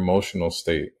their emotional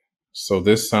state. So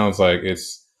this sounds like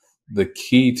it's the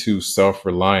key to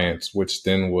self-reliance, which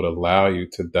then would allow you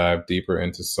to dive deeper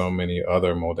into so many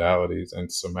other modalities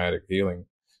and somatic healing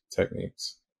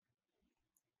techniques.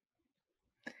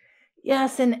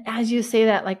 Yes. And as you say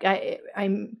that, like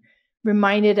I'm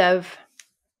reminded of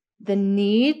the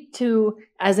need to,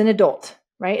 as an adult,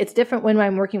 right? It's different when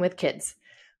I'm working with kids.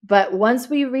 But once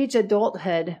we reach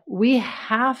adulthood, we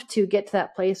have to get to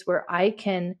that place where I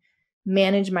can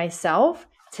manage myself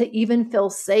to even feel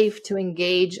safe to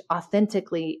engage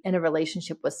authentically in a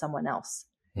relationship with someone else.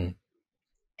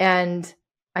 And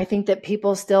I think that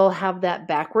people still have that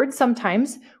backwards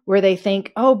sometimes, where they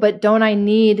think, oh, but don't I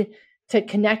need to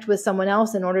connect with someone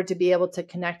else in order to be able to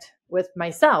connect with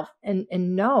myself? And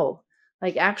no,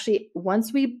 like actually,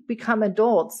 once we become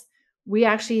adults, we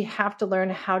actually have to learn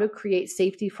how to create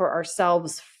safety for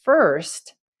ourselves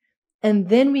first. And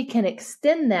then we can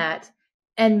extend that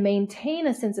and maintain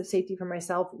a sense of safety for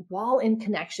myself while in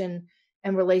connection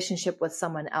and relationship with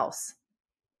someone else.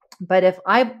 But if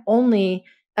I've only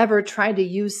ever tried to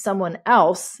use someone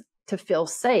else to feel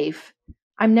safe,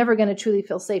 I'm never going to truly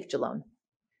feel safe, Jalone,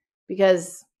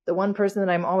 because the one person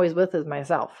that I'm always with is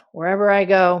myself. Wherever I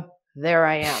go, there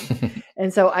I am.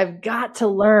 And so I've got to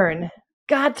learn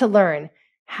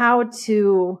how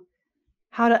to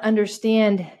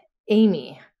understand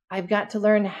Aimie. I've got to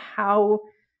learn how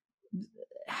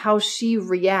she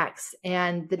reacts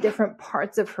and the different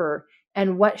parts of her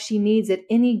and what she needs at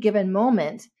any given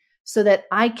moment, so that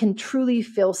I can truly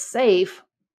feel safe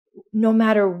no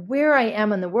matter where I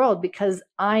am in the world, because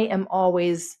I am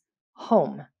always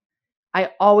home.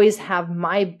 I always have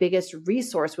my biggest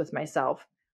resource with myself,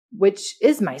 which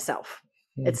is myself.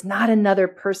 It's not another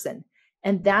person.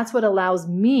 And that's what allows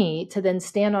me to then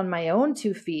stand on my own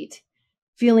 2 feet,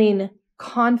 feeling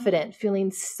confident,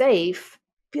 feeling safe,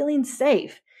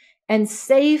 and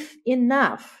safe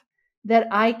enough that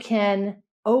I can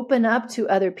open up to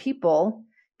other people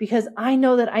because I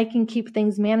know that I can keep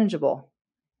things manageable.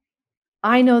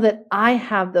 I know that I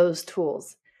have those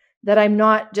tools, that I'm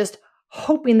not just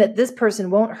hoping that this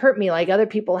person won't hurt me like other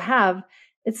people have.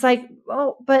 It's like,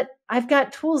 oh, but I've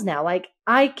got tools now. Like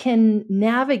I can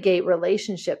navigate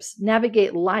relationships,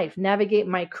 navigate life, navigate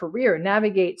my career,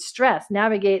 navigate stress,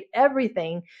 navigate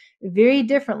everything very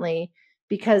differently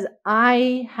because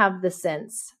I have the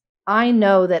sense. I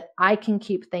know that I can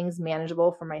keep things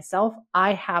manageable for myself.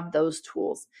 I have those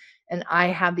tools and I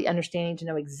have the understanding to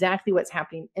know exactly what's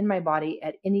happening in my body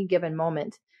at any given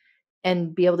moment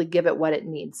and be able to give it what it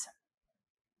needs.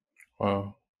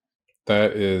 Wow.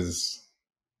 That is,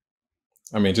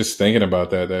 I mean, just thinking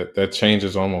about that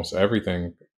changes almost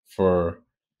everything for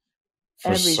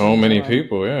so Everything, many Dylan.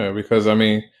 people. Yeah. Because I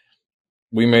mean,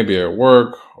 we may be at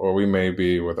work or we may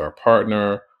be with our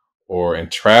partner or in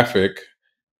traffic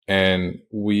and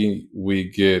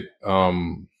we get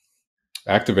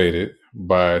activated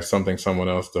by something someone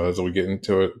else does, or we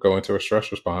go into a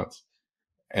stress response,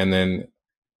 and then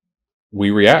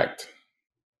we react.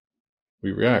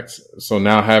 We react. So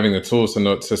now having the tools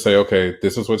to say, okay,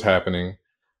 this is what's happening.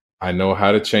 I know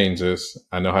how to change this.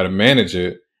 I know how to manage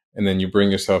it. And then you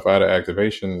bring yourself out of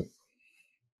activation.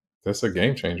 That's a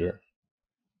game changer.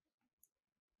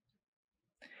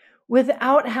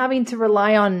 Without having to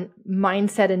rely on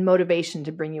mindset and motivation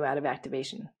to bring you out of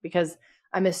activation. Because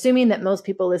I'm assuming that most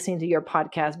people listening to your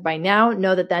podcast by now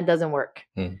know that that doesn't work,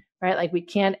 right? Like we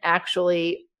can't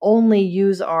actually only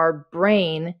use our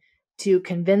brain to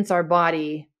convince our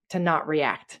body to not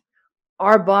react.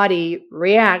 Our body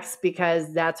reacts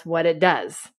because that's what it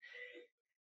does.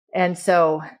 And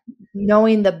so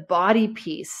knowing the body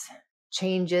piece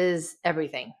changes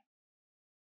everything.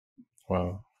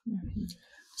 Wow.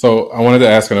 So I wanted to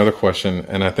ask another question,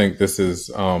 and I think this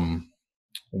is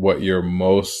what you're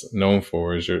most known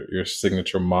for is your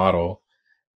signature model,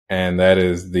 and that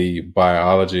is the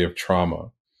biology of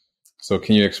trauma. So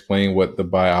can you explain what the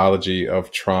biology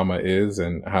of trauma is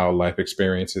and how life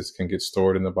experiences can get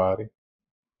stored in the body?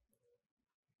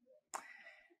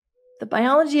 The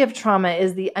biology of trauma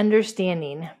is the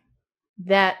understanding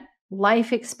that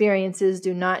life experiences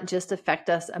do not just affect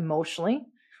us emotionally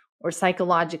or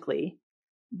psychologically,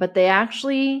 but they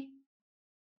actually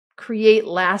create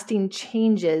lasting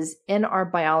changes in our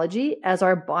biology as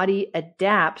our body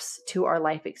adapts to our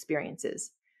life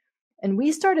experiences. And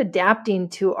we start adapting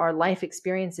to our life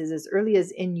experiences as early as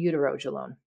in utero,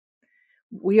 Jalone.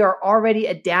 We are already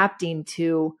adapting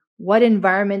to what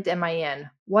environment am I in?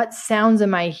 What sounds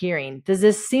am I hearing? Does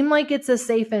this seem like it's a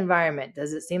safe environment?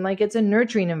 Does it seem like it's a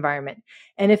nurturing environment?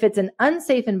 And if it's an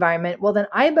unsafe environment, well, then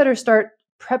I better start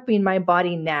prepping my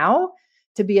body now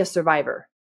to be a survivor.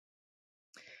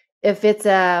 If it's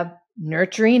a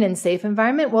nurturing and safe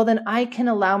environment, well, then I can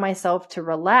allow myself to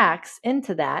relax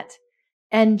into that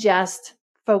and just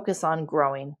focus on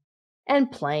growing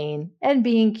and playing and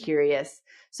being curious.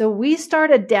 So we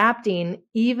start adapting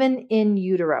even in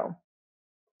utero.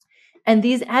 And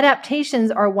these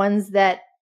adaptations are ones that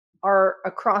are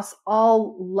across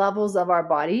all levels of our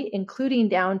body, including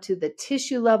down to the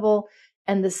tissue level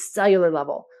and the cellular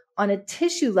level. On a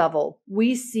tissue level,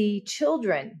 we see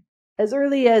children as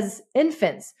early as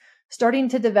infants starting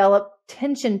to develop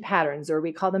tension patterns, or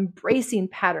we call them bracing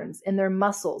patterns in their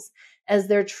muscles as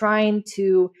they're trying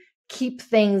to keep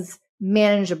things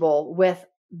manageable with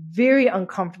very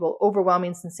uncomfortable,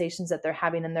 overwhelming sensations that they're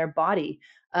having in their body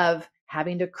of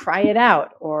having to cry it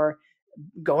out or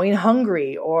going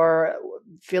hungry or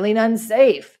feeling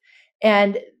unsafe.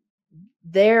 And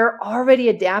they're already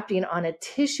adapting on a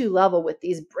tissue level with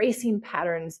these bracing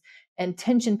patterns and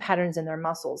tension patterns in their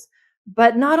muscles.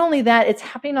 But not only that, it's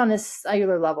happening on a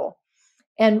cellular level.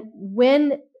 And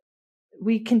when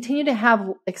we continue to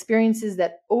have experiences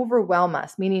that overwhelm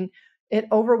us, meaning it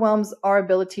overwhelms our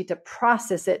ability to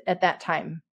process it at that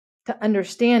time, to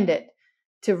understand it,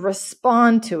 to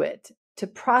respond to it, to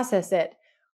process it,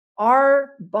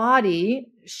 our body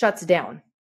shuts down.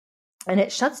 And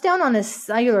it shuts down on a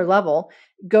cellular level,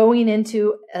 going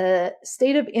into a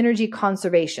state of energy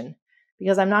conservation,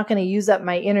 because I'm not going to use up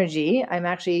my energy. I'm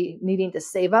actually needing to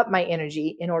save up my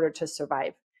energy in order to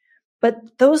survive. But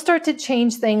those start to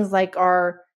change things like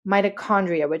our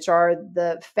mitochondria, which are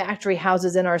the factory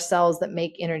houses in our cells that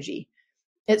make energy.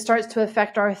 It starts to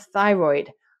affect our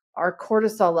thyroid, our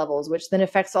cortisol levels, which then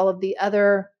affects all of the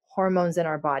other hormones in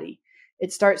our body.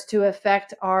 It starts to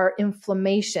affect our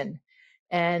inflammation.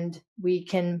 And we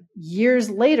can years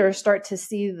later start to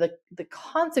see the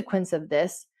consequence of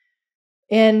this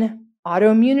in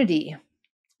autoimmunity,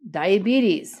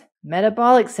 diabetes,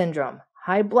 metabolic syndrome,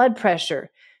 high blood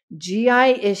pressure,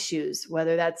 GI issues,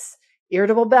 whether that's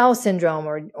irritable bowel syndrome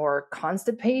or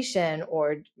constipation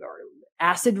or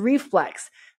acid reflux.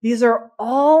 These are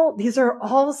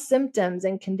all symptoms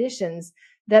and conditions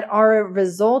that are a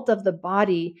result of the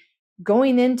body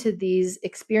going into these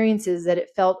experiences that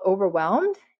it felt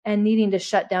overwhelmed and needing to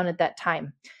shut down at that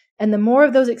time. And the more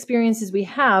of those experiences we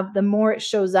have, the more it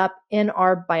shows up in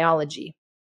our biology.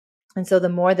 And so the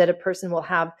more that a person will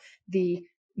have the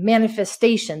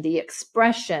manifestation, the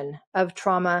expression of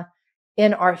trauma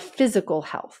in our physical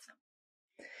health.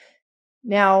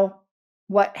 Now,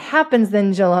 what happens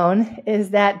then, Jalone, is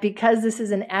that because this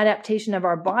is an adaptation of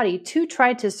our body to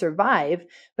try to survive,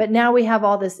 but now we have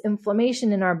all this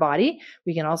inflammation in our body.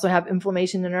 We can also have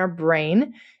inflammation in our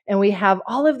brain, and we have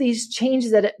all of these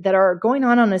changes that are going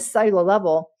on a cellular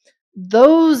level.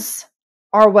 Those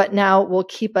are what now will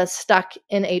keep us stuck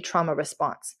in a trauma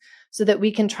response, so that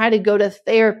we can try to go to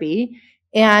therapy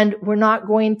and we're not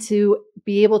going to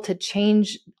be able to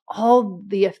change all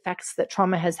the effects that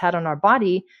trauma has had on our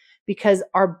body, because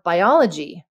our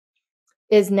biology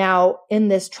is now in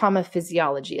this trauma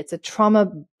physiology. It's a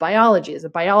trauma biology. It's a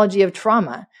biology of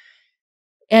trauma.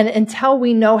 And until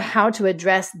we know how to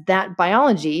address that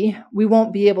biology, we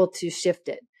won't be able to shift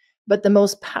it. But the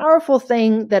most powerful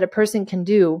thing that a person can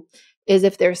do is,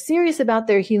 if they're serious about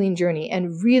their healing journey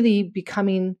and really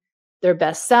becoming their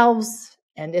best selves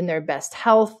and in their best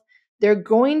health, they're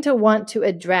going to want to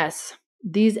address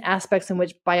these aspects in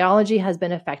which biology has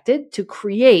been affected to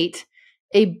create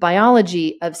a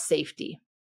biology of safety.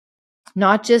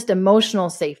 Not just emotional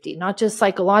safety, not just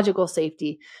psychological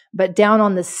safety, but down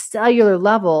on the cellular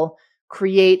level,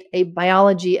 create a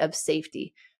biology of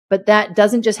safety. But that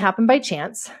doesn't just happen by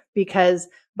chance, because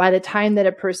by the time that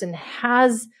a person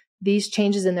has these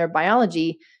changes in their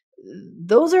biology,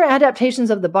 those are adaptations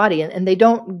of the body, and they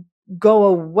don't go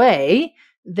away.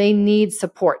 They need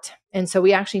support. And so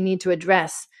we actually need to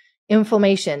address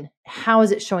inflammation. How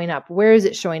is it showing up? Where is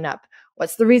it showing up?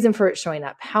 What's the reason for it showing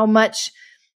up? How much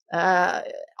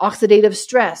oxidative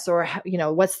stress, or,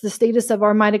 what's the status of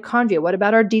our mitochondria? What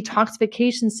about our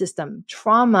detoxification system?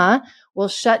 Trauma will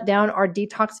shut down our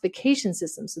detoxification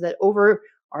system, so that over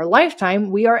our lifetime,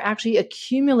 we are actually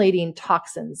accumulating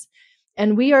toxins.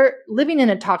 And we are living in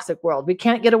a toxic world. We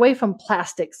can't get away from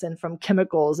plastics and from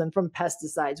chemicals and from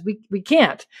pesticides. We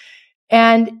can't.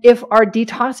 And if our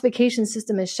detoxification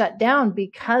system is shut down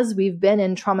because we've been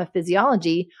in trauma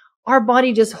physiology, our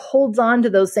body just holds on to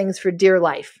those things for dear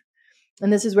life.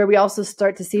 And this is where we also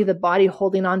start to see the body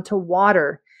holding on to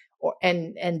water,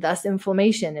 and thus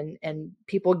inflammation, and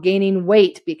people gaining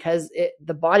weight because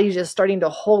the body is just starting to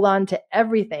hold on to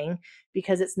everything,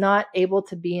 because it's not able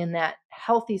to be in that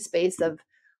healthy space of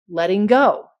letting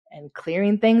go and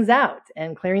clearing things out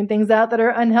that are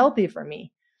unhealthy for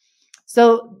me.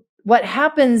 So what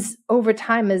happens over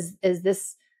time is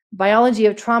this biology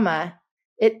of trauma.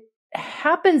 It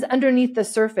happens underneath the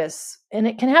surface, and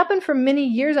it can happen for many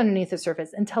years underneath the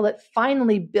surface until it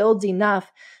finally builds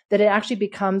enough that it actually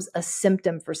becomes a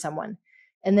symptom for someone.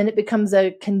 And then it becomes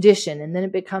a condition, and then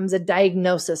it becomes a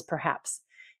diagnosis perhaps.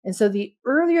 And so the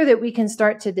earlier that we can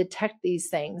start to detect these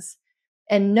things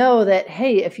and know that,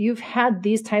 hey, if you've had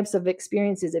these types of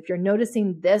experiences, if you're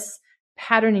noticing this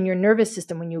pattern in your nervous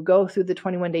system when you go through the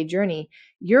 21-day journey,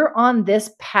 you're on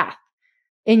this path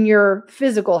in your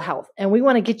physical health, and we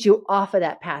want to get you off of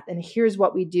that path. And here's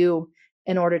what we do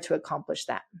in order to accomplish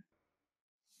that.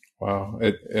 Wow.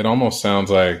 It almost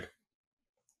sounds like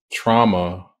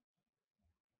trauma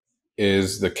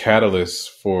is the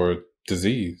catalyst for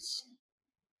disease,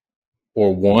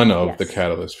 or one of the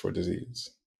catalysts for disease.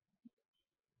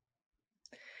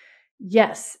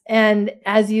 Yes. And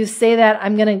as you say that,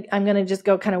 I'm going to just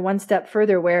go kind of one step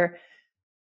further, where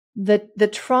the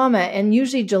trauma, and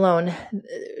usually, Jalone,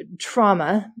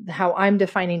 trauma, how I'm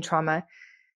defining trauma,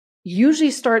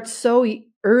 usually starts so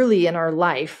early in our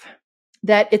life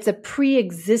that it's a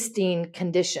pre-existing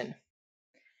condition.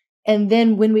 And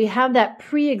then when we have that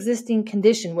pre-existing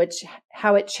condition, which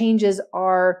how it changes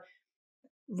our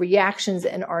reactions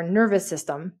in our nervous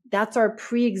system, that's our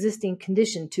pre-existing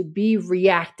condition, to be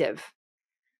reactive.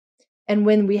 And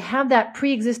when we have that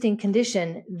pre-existing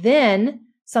condition, then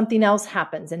something else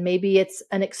happens. And maybe it's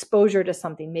an exposure to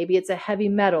something. Maybe it's a heavy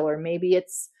metal, or maybe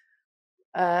it's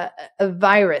a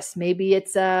virus. Maybe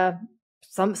it's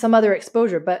some other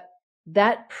exposure. But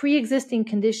that pre-existing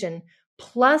condition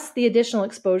plus the additional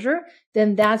exposure,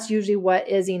 then that's usually what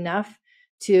is enough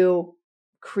to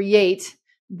create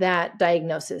that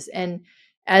diagnosis. And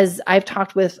as I've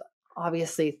talked with,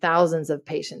 obviously, thousands of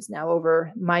patients now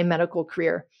over my medical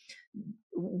career,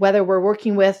 whether we're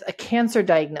working with a cancer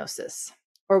diagnosis,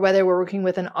 or whether we're working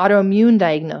with an autoimmune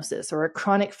diagnosis or a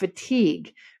chronic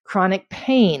fatigue, chronic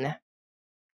pain,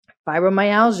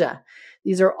 fibromyalgia.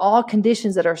 These are all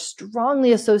conditions that are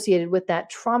strongly associated with that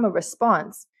trauma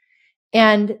response.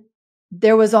 And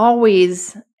there was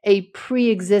always a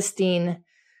pre-existing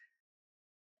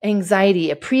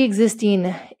anxiety, a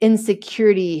pre-existing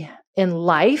insecurity in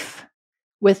life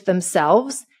with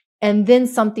themselves, and then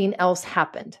something else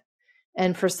happened.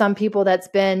 And for some people, that's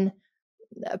been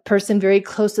a person very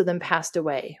close to them passed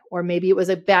away, or maybe it was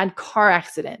a bad car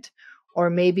accident, or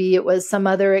maybe it was some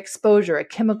other exposure, a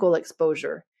chemical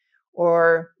exposure,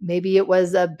 or maybe it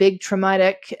was a big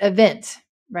traumatic event,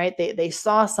 right? They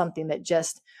saw something that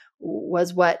just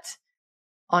was what,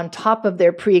 on top of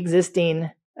their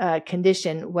pre-existing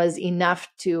condition, was enough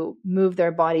to move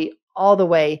their body all the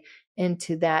way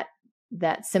into that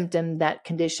symptom, that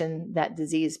condition, that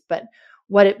disease. But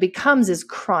what it becomes is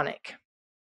chronic,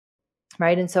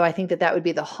 right? And so I think that would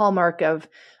be the hallmark of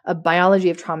a biology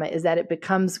of trauma, is that it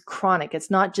becomes chronic.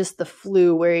 It's not just the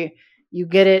flu where you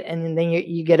get it and then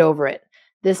you get over it.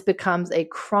 This becomes a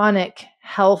chronic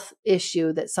health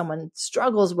issue that someone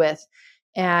struggles with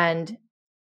and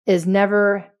is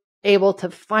never able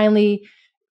to finally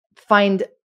find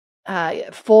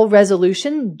full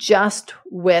resolution just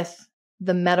with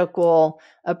the medical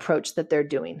approach that they're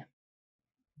doing.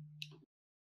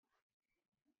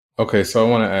 Okay, so I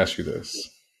want to ask you this.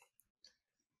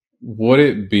 Would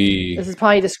it be... This is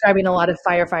probably describing a lot of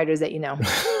firefighters that you know.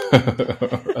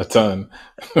 A ton.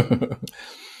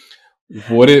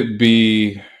 Would it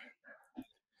be...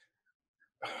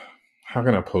 How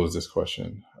can I pose this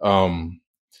question?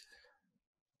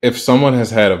 If someone has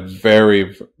had a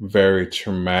very, very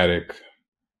traumatic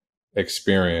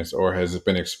experience or has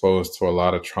been exposed to a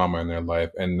lot of trauma in their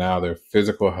life, and now their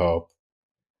physical health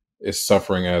is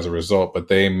suffering as a result, but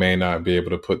they may not be able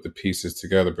to put the pieces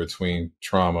together between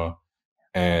trauma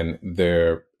and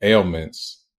their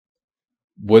ailments,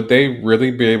 would they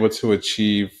really be able to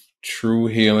achieve true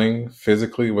healing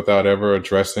physically without ever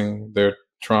addressing their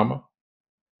trauma?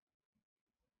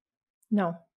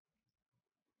 No.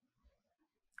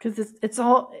 Because it's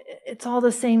all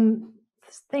the same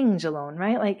thing, Jalone,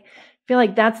 right? Like, I feel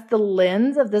like that's the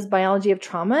lens of this biology of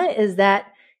trauma, is that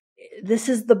this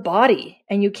is the body,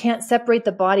 and you can't separate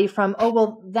the body from, oh,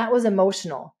 well, that was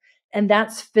emotional and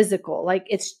that's physical. Like,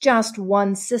 it's just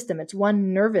one system. It's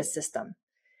one nervous system.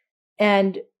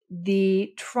 And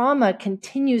the trauma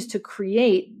continues to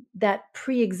create that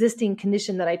pre-existing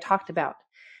condition that I talked about.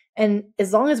 And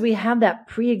as long as we have that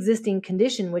pre-existing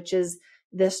condition, which is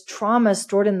this trauma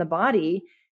stored in the body,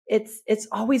 it's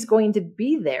always going to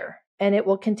be there, and it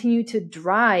will continue to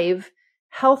drive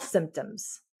health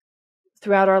symptoms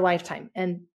throughout our lifetime.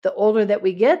 And the older that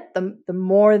we get, the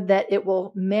more that it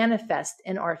will manifest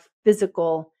in our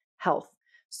physical health.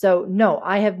 So no,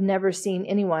 I have never seen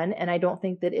anyone, and I don't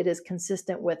think that it is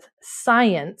consistent with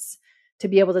science to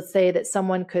be able to say that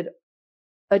someone could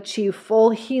achieve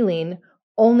full healing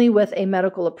only with a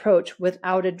medical approach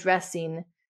without addressing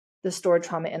the stored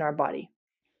trauma in our body.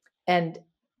 And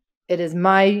it is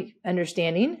my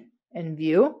understanding and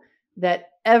view that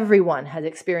everyone has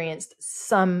experienced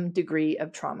some degree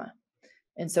of trauma.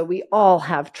 And so we all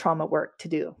have trauma work to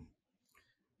do.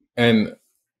 And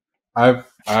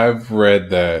I've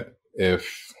read that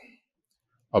if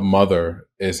a mother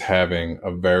is having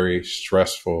a very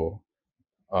stressful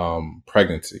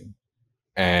pregnancy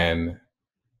and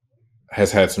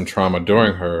has had some trauma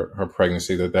during her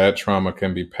pregnancy, that trauma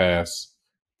can be passed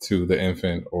to the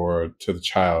infant or to the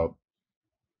child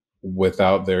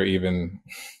without their even,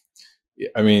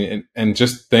 I mean, and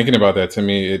just thinking about that, to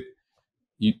me,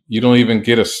 you don't even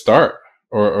get a start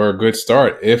or a good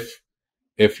start if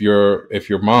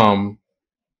your mom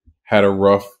had a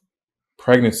rough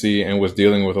pregnancy and was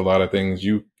dealing with a lot of things.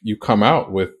 You come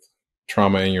out with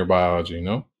trauma in your biology, you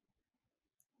know?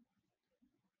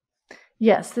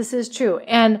 Yes, this is true.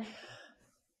 And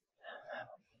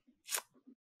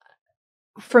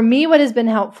for me, what has been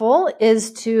helpful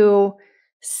is to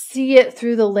see it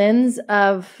through the lens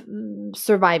of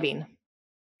surviving.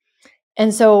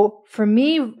 And so for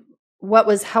me, what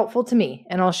was helpful to me,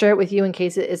 and I'll share it with you in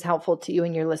case it is helpful to you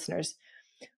and your listeners,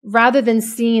 rather than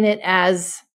seeing it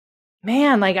as,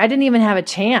 man, like I didn't even have a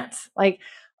chance. Like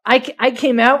I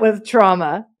came out with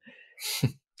trauma.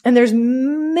 And there's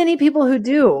many people who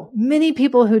do.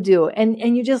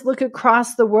 And you just look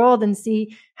across the world and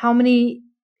see how many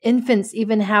infants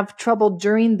even have trouble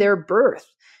during their birth.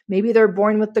 Maybe they're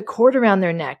born with the cord around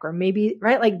their neck, or maybe,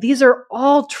 right? Like these are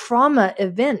all trauma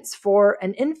events for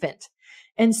an infant.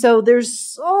 And so there's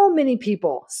so many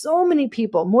people,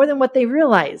 more than what they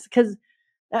realize, because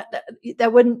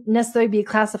that wouldn't necessarily be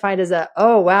classified as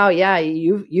oh, wow, yeah,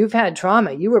 you've had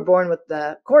trauma. You were born with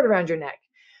the cord around your neck.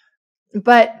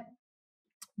 But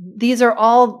these are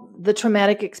all the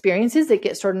traumatic experiences that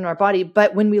get stored in our body.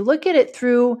 But when we look at it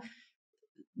through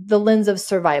the lens of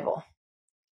survival,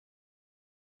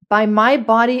 by my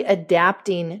body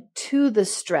adapting to the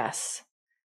stress,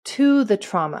 to the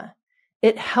trauma,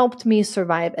 it helped me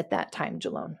survive at that time,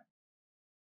 Jalone.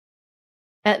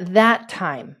 At that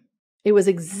time, it was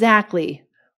exactly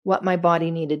what my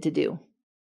body needed to do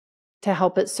to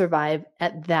help it survive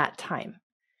at that time.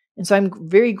 And so I'm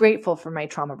very grateful for my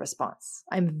trauma response.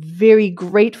 I'm very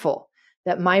grateful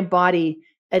that my body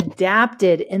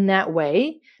adapted in that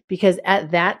way, because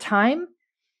at that time,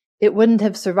 it wouldn't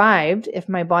have survived if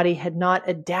my body had not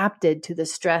adapted to the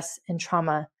stress and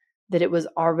trauma that it was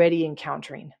already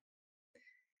encountering.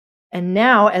 And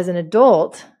now, as an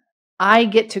adult, I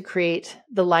get to create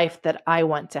the life that I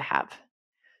want to have.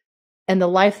 And the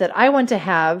life that I want to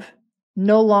have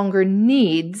no longer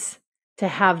needs to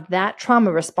have that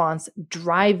trauma response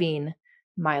driving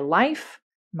my life,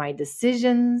 my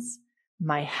decisions,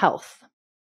 my health.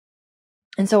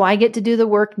 And so I get to do the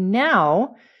work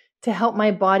now to help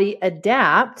my body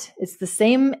adapt. It's the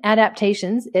same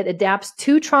adaptations. It adapts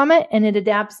to trauma and it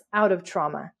adapts out of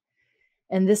trauma.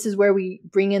 And this is where we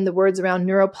bring in the words around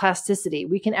neuroplasticity.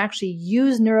 We can actually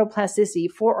use neuroplasticity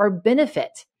for our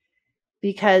benefit,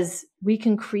 because we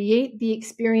can create the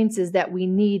experiences that we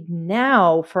need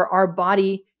now for our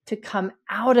body to come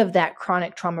out of that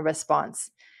chronic trauma response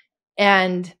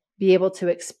and be able to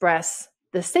express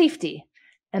the safety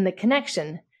and the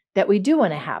connection that we do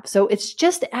want to have. So it's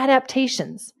just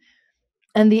adaptations.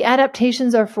 And the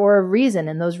adaptations are for a reason.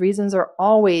 And those reasons are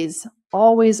always,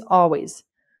 always, always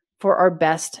for our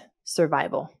best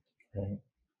survival.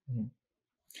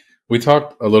 We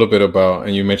talked a little bit about,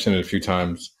 and you mentioned it a few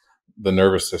times, the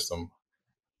nervous system.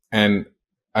 And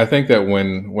I think that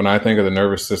when I think of the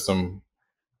nervous system,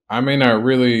 I may not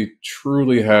really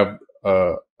truly have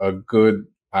a good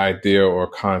idea or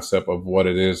concept of what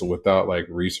it is without like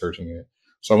researching it.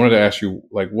 So I wanted to ask you,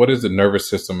 like, what is the nervous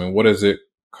system and what is it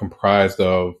comprised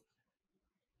of?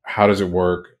 How does it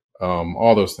work?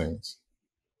 All those things.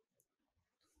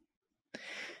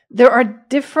 There are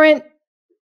different,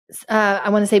 I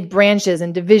want to say, branches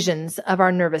and divisions of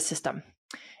our nervous system.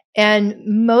 And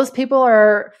most people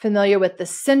are familiar with the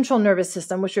central nervous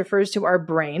system, which refers to our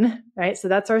brain, right? So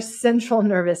that's our central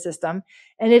nervous system.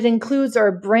 And it includes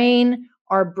our brain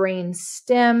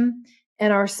stem,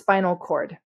 and our spinal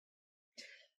cord.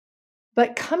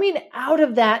 But coming out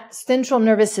of that central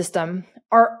nervous system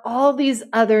are all these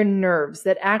other nerves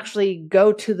that actually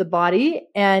go to the body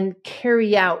and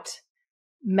carry out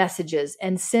messages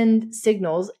and send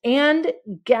signals and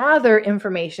gather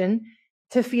information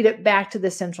to feed it back to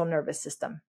the central nervous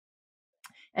system.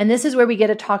 And this is where we get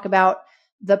to talk about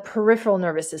the peripheral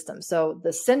nervous system. So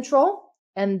the central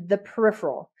and the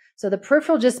peripheral. So the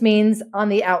peripheral just means on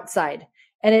the outside,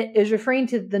 and it is referring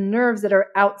to the nerves that are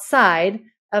outside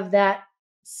of that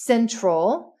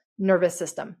central nervous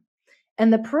system.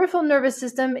 And the peripheral nervous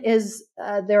system is,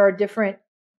 there are different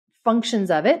functions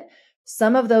of it.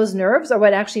 Some of those nerves are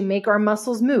what actually make our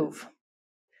muscles move,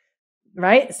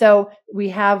 right? So we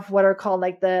have what are called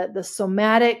like the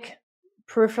somatic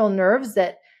peripheral nerves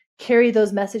that carry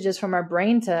those messages from our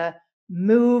brain to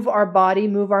move our body,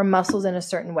 move our muscles in a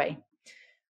certain way.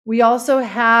 We also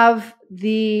have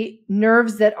the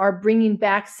nerves that are bringing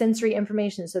back sensory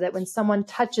information, so that when someone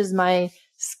touches my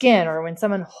skin or when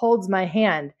someone holds my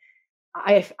hand,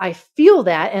 I feel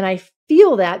that, and I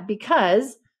feel that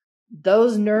because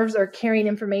those nerves are carrying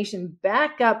information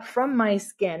back up from my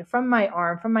skin, from my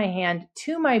arm, from my hand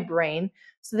to my brain,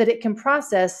 so that it can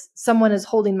process someone is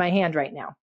holding my hand right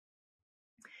now.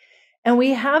 And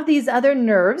we have these other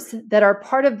nerves that are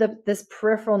part of this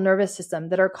peripheral nervous system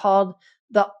that are called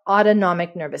the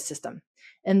autonomic nervous system.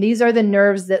 And these are the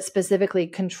nerves that specifically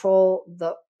control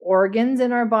the organs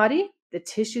in our body, the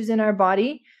tissues in our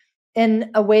body,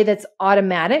 in a way that's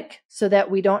automatic, so that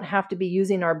we don't have to be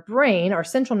using our brain, our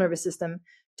central nervous system,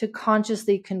 to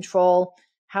consciously control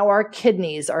how our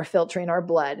kidneys are filtering our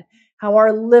blood, how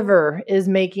our liver is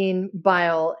making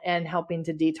bile and helping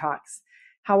to detox,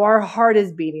 how our heart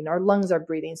is beating, our lungs are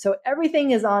breathing. So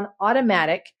everything is on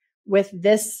automatic with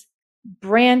this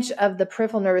branch of the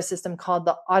peripheral nervous system called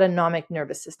the autonomic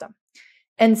nervous system.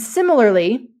 And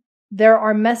similarly, there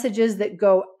are messages that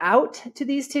go out to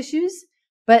these tissues,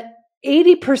 but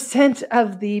 80%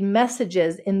 of the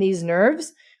messages in these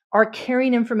nerves are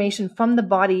carrying information from the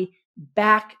body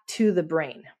back to the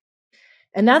brain.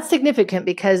 And that's significant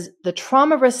because the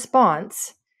trauma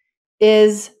response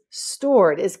is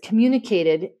stored, is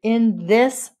communicated in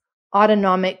this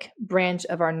autonomic branch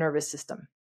of our nervous system.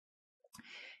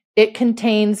 It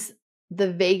contains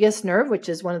the vagus nerve, which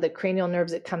is one of the cranial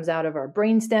nerves that comes out of our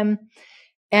brainstem,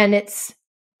 and it's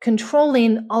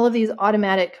controlling all of these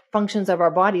automatic functions of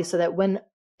our body so that when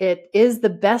it is the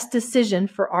best decision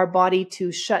for our body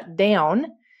to shut down,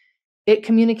 it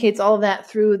communicates all of that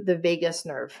through the vagus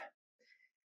nerve.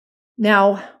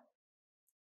 Now,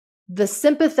 the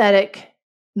sympathetic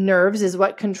nerves is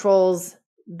what controls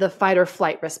the fight or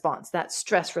flight response, that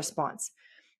stress response.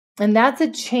 And that's a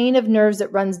chain of nerves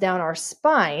that runs down our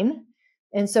spine.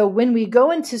 And so when we go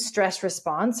into stress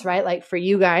response, right, like for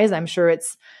you guys, I'm sure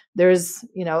there's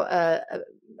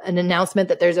an announcement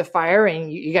that there's a fire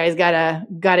and you guys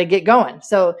gotta get going.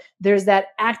 So there's that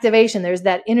activation, there's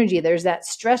that energy, there's that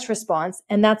stress response,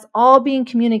 and that's all being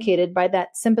communicated by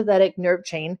that sympathetic nerve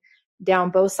chain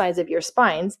down both sides of your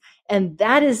spines. And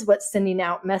that is what's sending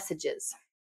out messages.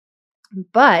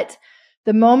 But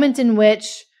the moment in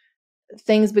which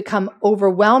things become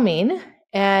overwhelming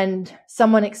and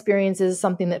someone experiences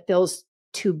something that feels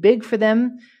too big for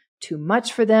them, too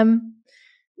much for them,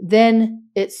 then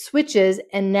it switches,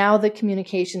 and now the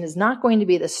communication is not going to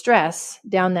be the stress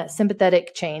down that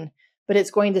sympathetic chain, but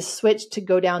it's going to switch to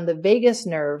go down the vagus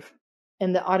nerve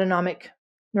and the autonomic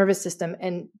nervous system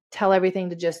and tell everything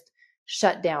to just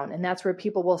shut down. And that's where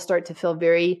people will start to feel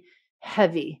very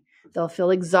heavy. They'll feel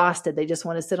exhausted. They just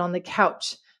want to sit on the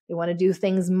couch. They want to do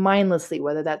things mindlessly,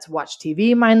 whether that's watch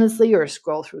TV mindlessly or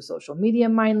scroll through social media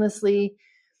mindlessly.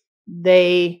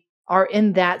 They are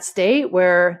in that state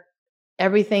where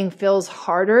everything feels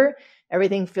harder.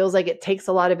 Everything feels like it takes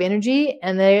a lot of energy,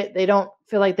 and they don't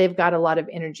feel like they've got a lot of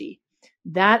energy.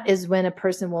 That is when a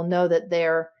person will know that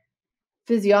their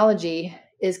physiology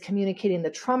is communicating the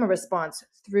trauma response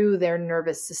through their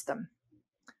nervous system.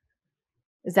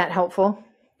 Is that helpful?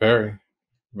 Very,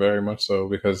 very much so,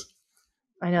 because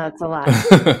I know it's a lot.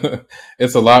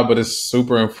 It's a lot, but it's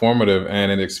super informative,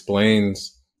 and it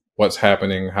explains what's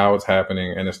happening, how it's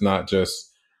happening, and it's not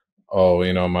just, oh,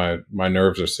 my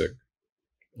nerves are sick.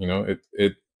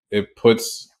 It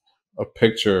puts a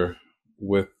picture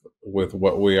with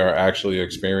what we are actually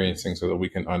experiencing so that we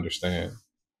can understand.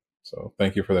 So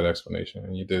thank you for that explanation.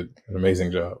 And you did an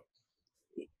amazing job.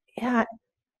 Yeah.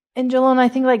 And Jalon, I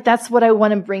think that's what I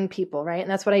want to bring people, right? And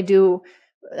that's what I do.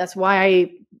 That's why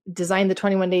I designed the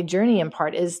 21-day journey in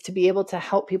part, is to be able to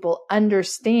help people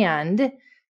understand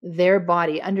their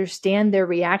body, understand their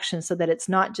reaction, so that it's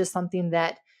not just something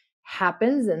that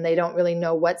happens and they don't really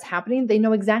know what's happening. They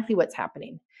know exactly what's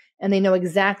happening, and they know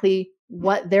exactly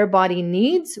what their body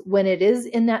needs when it is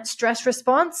in that stress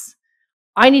response.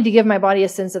 I need to give my body a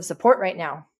sense of support right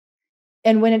now.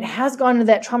 And when it has gone into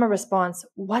that trauma response,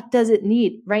 what does it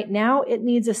need? Right now, it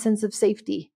needs a sense of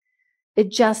safety. It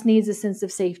just needs a sense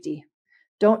of safety.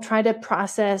 Don't try to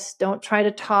process. Don't try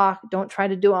to talk. Don't try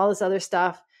to do all this other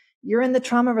stuff. You're in the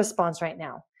trauma response right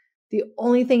now. The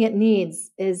only thing it needs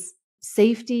is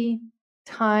safety,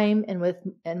 time, and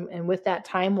with that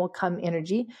time will come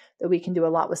energy that we can do a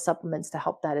lot with supplements to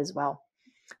help that as well.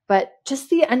 But just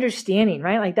the understanding,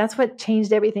 right? That's what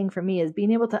changed everything for me, is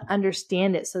being able to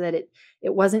understand it so that it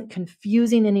wasn't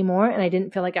confusing anymore. And I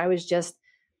didn't feel like I was just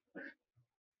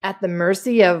at the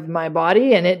mercy of my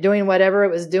body and it doing whatever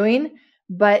it was doing.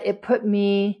 But it put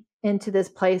me into this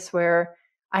place where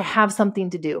I have something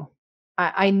to do.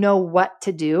 I know what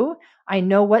to do. I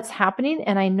know what's happening,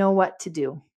 and I know what to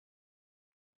do.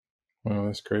 Wow,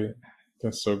 that's great.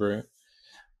 That's so great.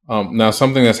 Now,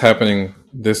 something that's happening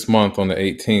this month on the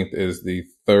 18th is the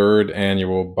 3rd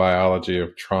annual Biology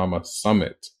of Trauma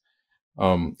Summit.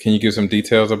 Can you give some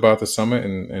details about the summit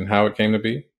and how it came to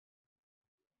be?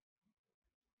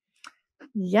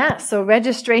 Yeah, so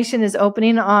registration is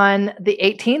opening on the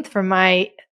 18th for my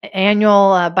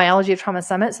annual Biology of Trauma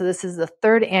Summit. So this is the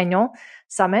 3rd annual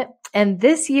summit. And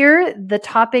this year, the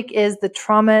topic is the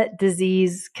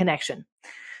trauma-disease connection.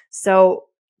 So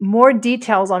more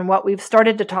details on what we've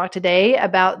started to talk today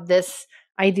about this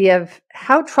idea of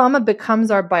how trauma becomes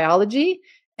our biology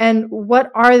and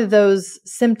what are those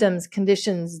symptoms,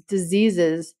 conditions,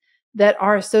 diseases that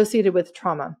are associated with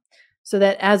trauma. So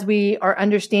that as we are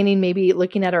understanding, maybe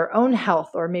looking at our own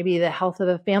health, or maybe the health of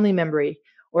a family member,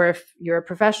 or if you're a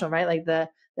professional, right? Like the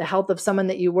health of someone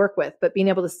that you work with, but being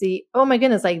able to see, oh my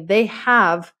goodness, like they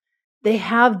have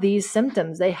these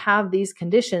symptoms, they have these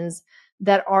conditions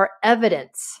that are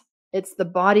evidence. It's the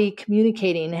body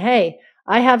communicating, hey,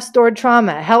 I have stored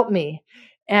trauma, help me.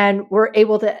 And we're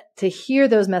able to hear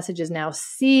those messages now,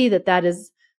 see that is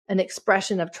an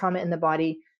expression of trauma in the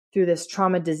body through this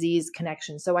trauma disease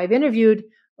connection. So I've interviewed,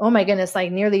 oh my goodness,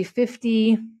 like nearly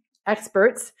 50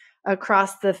 experts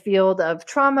across the field of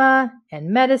trauma and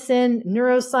medicine,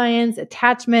 neuroscience,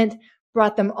 attachment,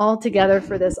 brought them all together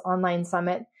for this online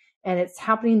summit. And it's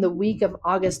happening the week of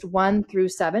August 1 through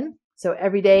 7. So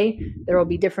every day there will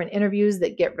be different interviews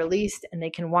that get released, and they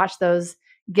can watch those,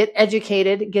 get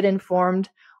educated, get informed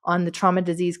on the trauma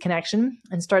disease connection,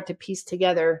 and start to piece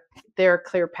together their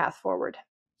clear path forward.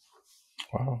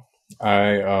 Wow.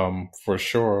 I for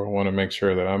sure want to make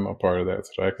sure that I'm a part of that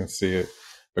so that I can see it,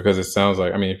 because it sounds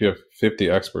like, I mean, if you have 50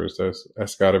 experts,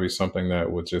 that's got to be something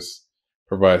that would just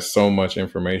provide so much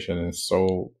information and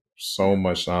so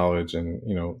much knowledge. And,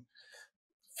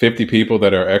 50 people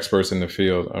that are experts in the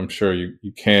field, I'm sure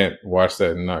you can't watch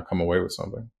that and not come away with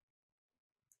something.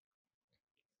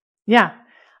 Yeah.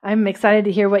 I'm excited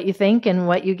to hear what you think and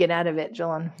what you get out of it,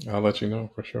 Jalon. I'll let you know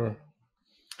for sure.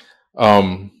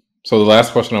 So the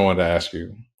last question I wanted to ask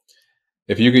you,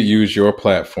 if you could use your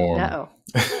platform,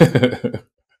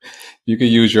 you could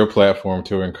use your platform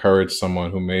to encourage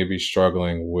someone who may be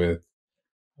struggling with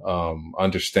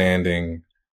understanding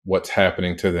what's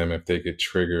happening to them if they get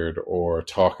triggered, or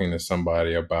talking to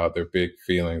somebody about their big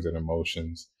feelings and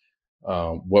emotions,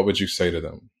 what would you say to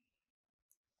them?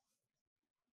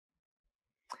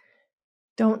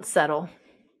 Don't settle.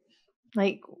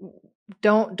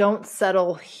 Don't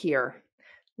settle here.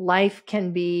 Life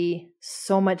can be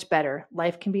so much better.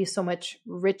 Life can be so much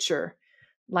richer.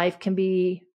 Life can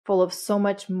be full of so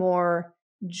much more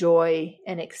joy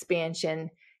and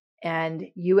expansion, and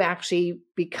you actually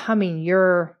becoming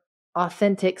your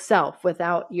authentic self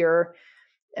without your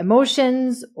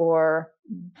emotions or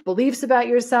beliefs about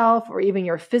yourself or even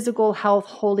your physical health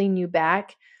holding you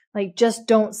back. Just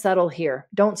don't settle here.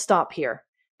 Don't stop here.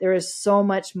 There is so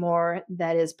much more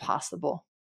that is possible.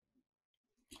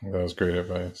 That was great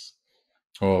advice.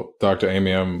 Well, Dr.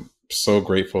 Aimie, I'm so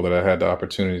grateful that I had the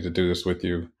opportunity to do this with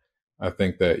you. I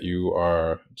think that you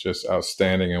are just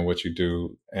outstanding in what you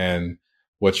do, and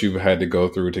what you've had to go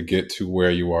through to get to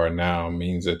where you are now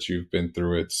means that you've been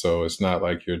through it. So it's not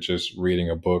like you're just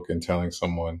reading a book and telling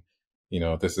someone,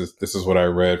 this is what I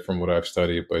read from what I've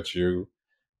studied, but you've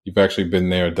actually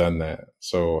been there, done that.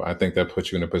 So I think that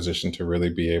puts you in a position to really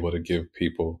be able to give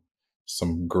people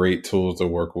some great tools to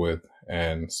work with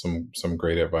and some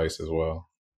great advice as well.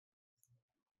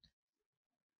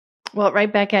 Well,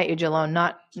 right back at you, Jalon.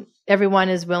 Not everyone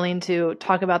is willing to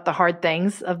talk about the hard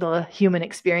things of the human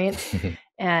experience.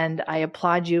 And I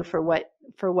applaud you for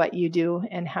what you do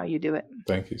and how you do it.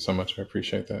 Thank you so much. I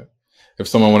appreciate that. If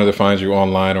someone wanted to find you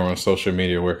online or on social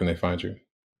media, where can they find you?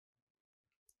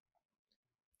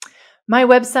 My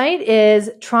website is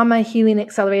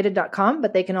traumahealingaccelerated.com,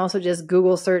 but they can also just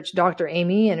Google search Dr.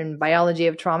 Aimie and Biology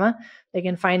of Trauma. They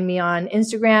can find me on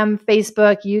Instagram,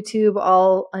 Facebook, YouTube,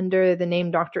 all under the name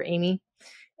Dr. Aimie,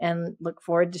 and look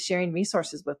forward to sharing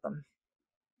resources with them.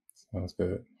 Sounds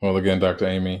good. Well, again, Dr.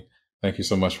 Aimie, thank you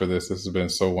so much for this. This has been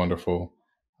so wonderful.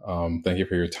 Thank you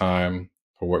for your time,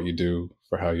 for what you do,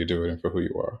 for how you do it, and for who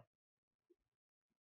you are.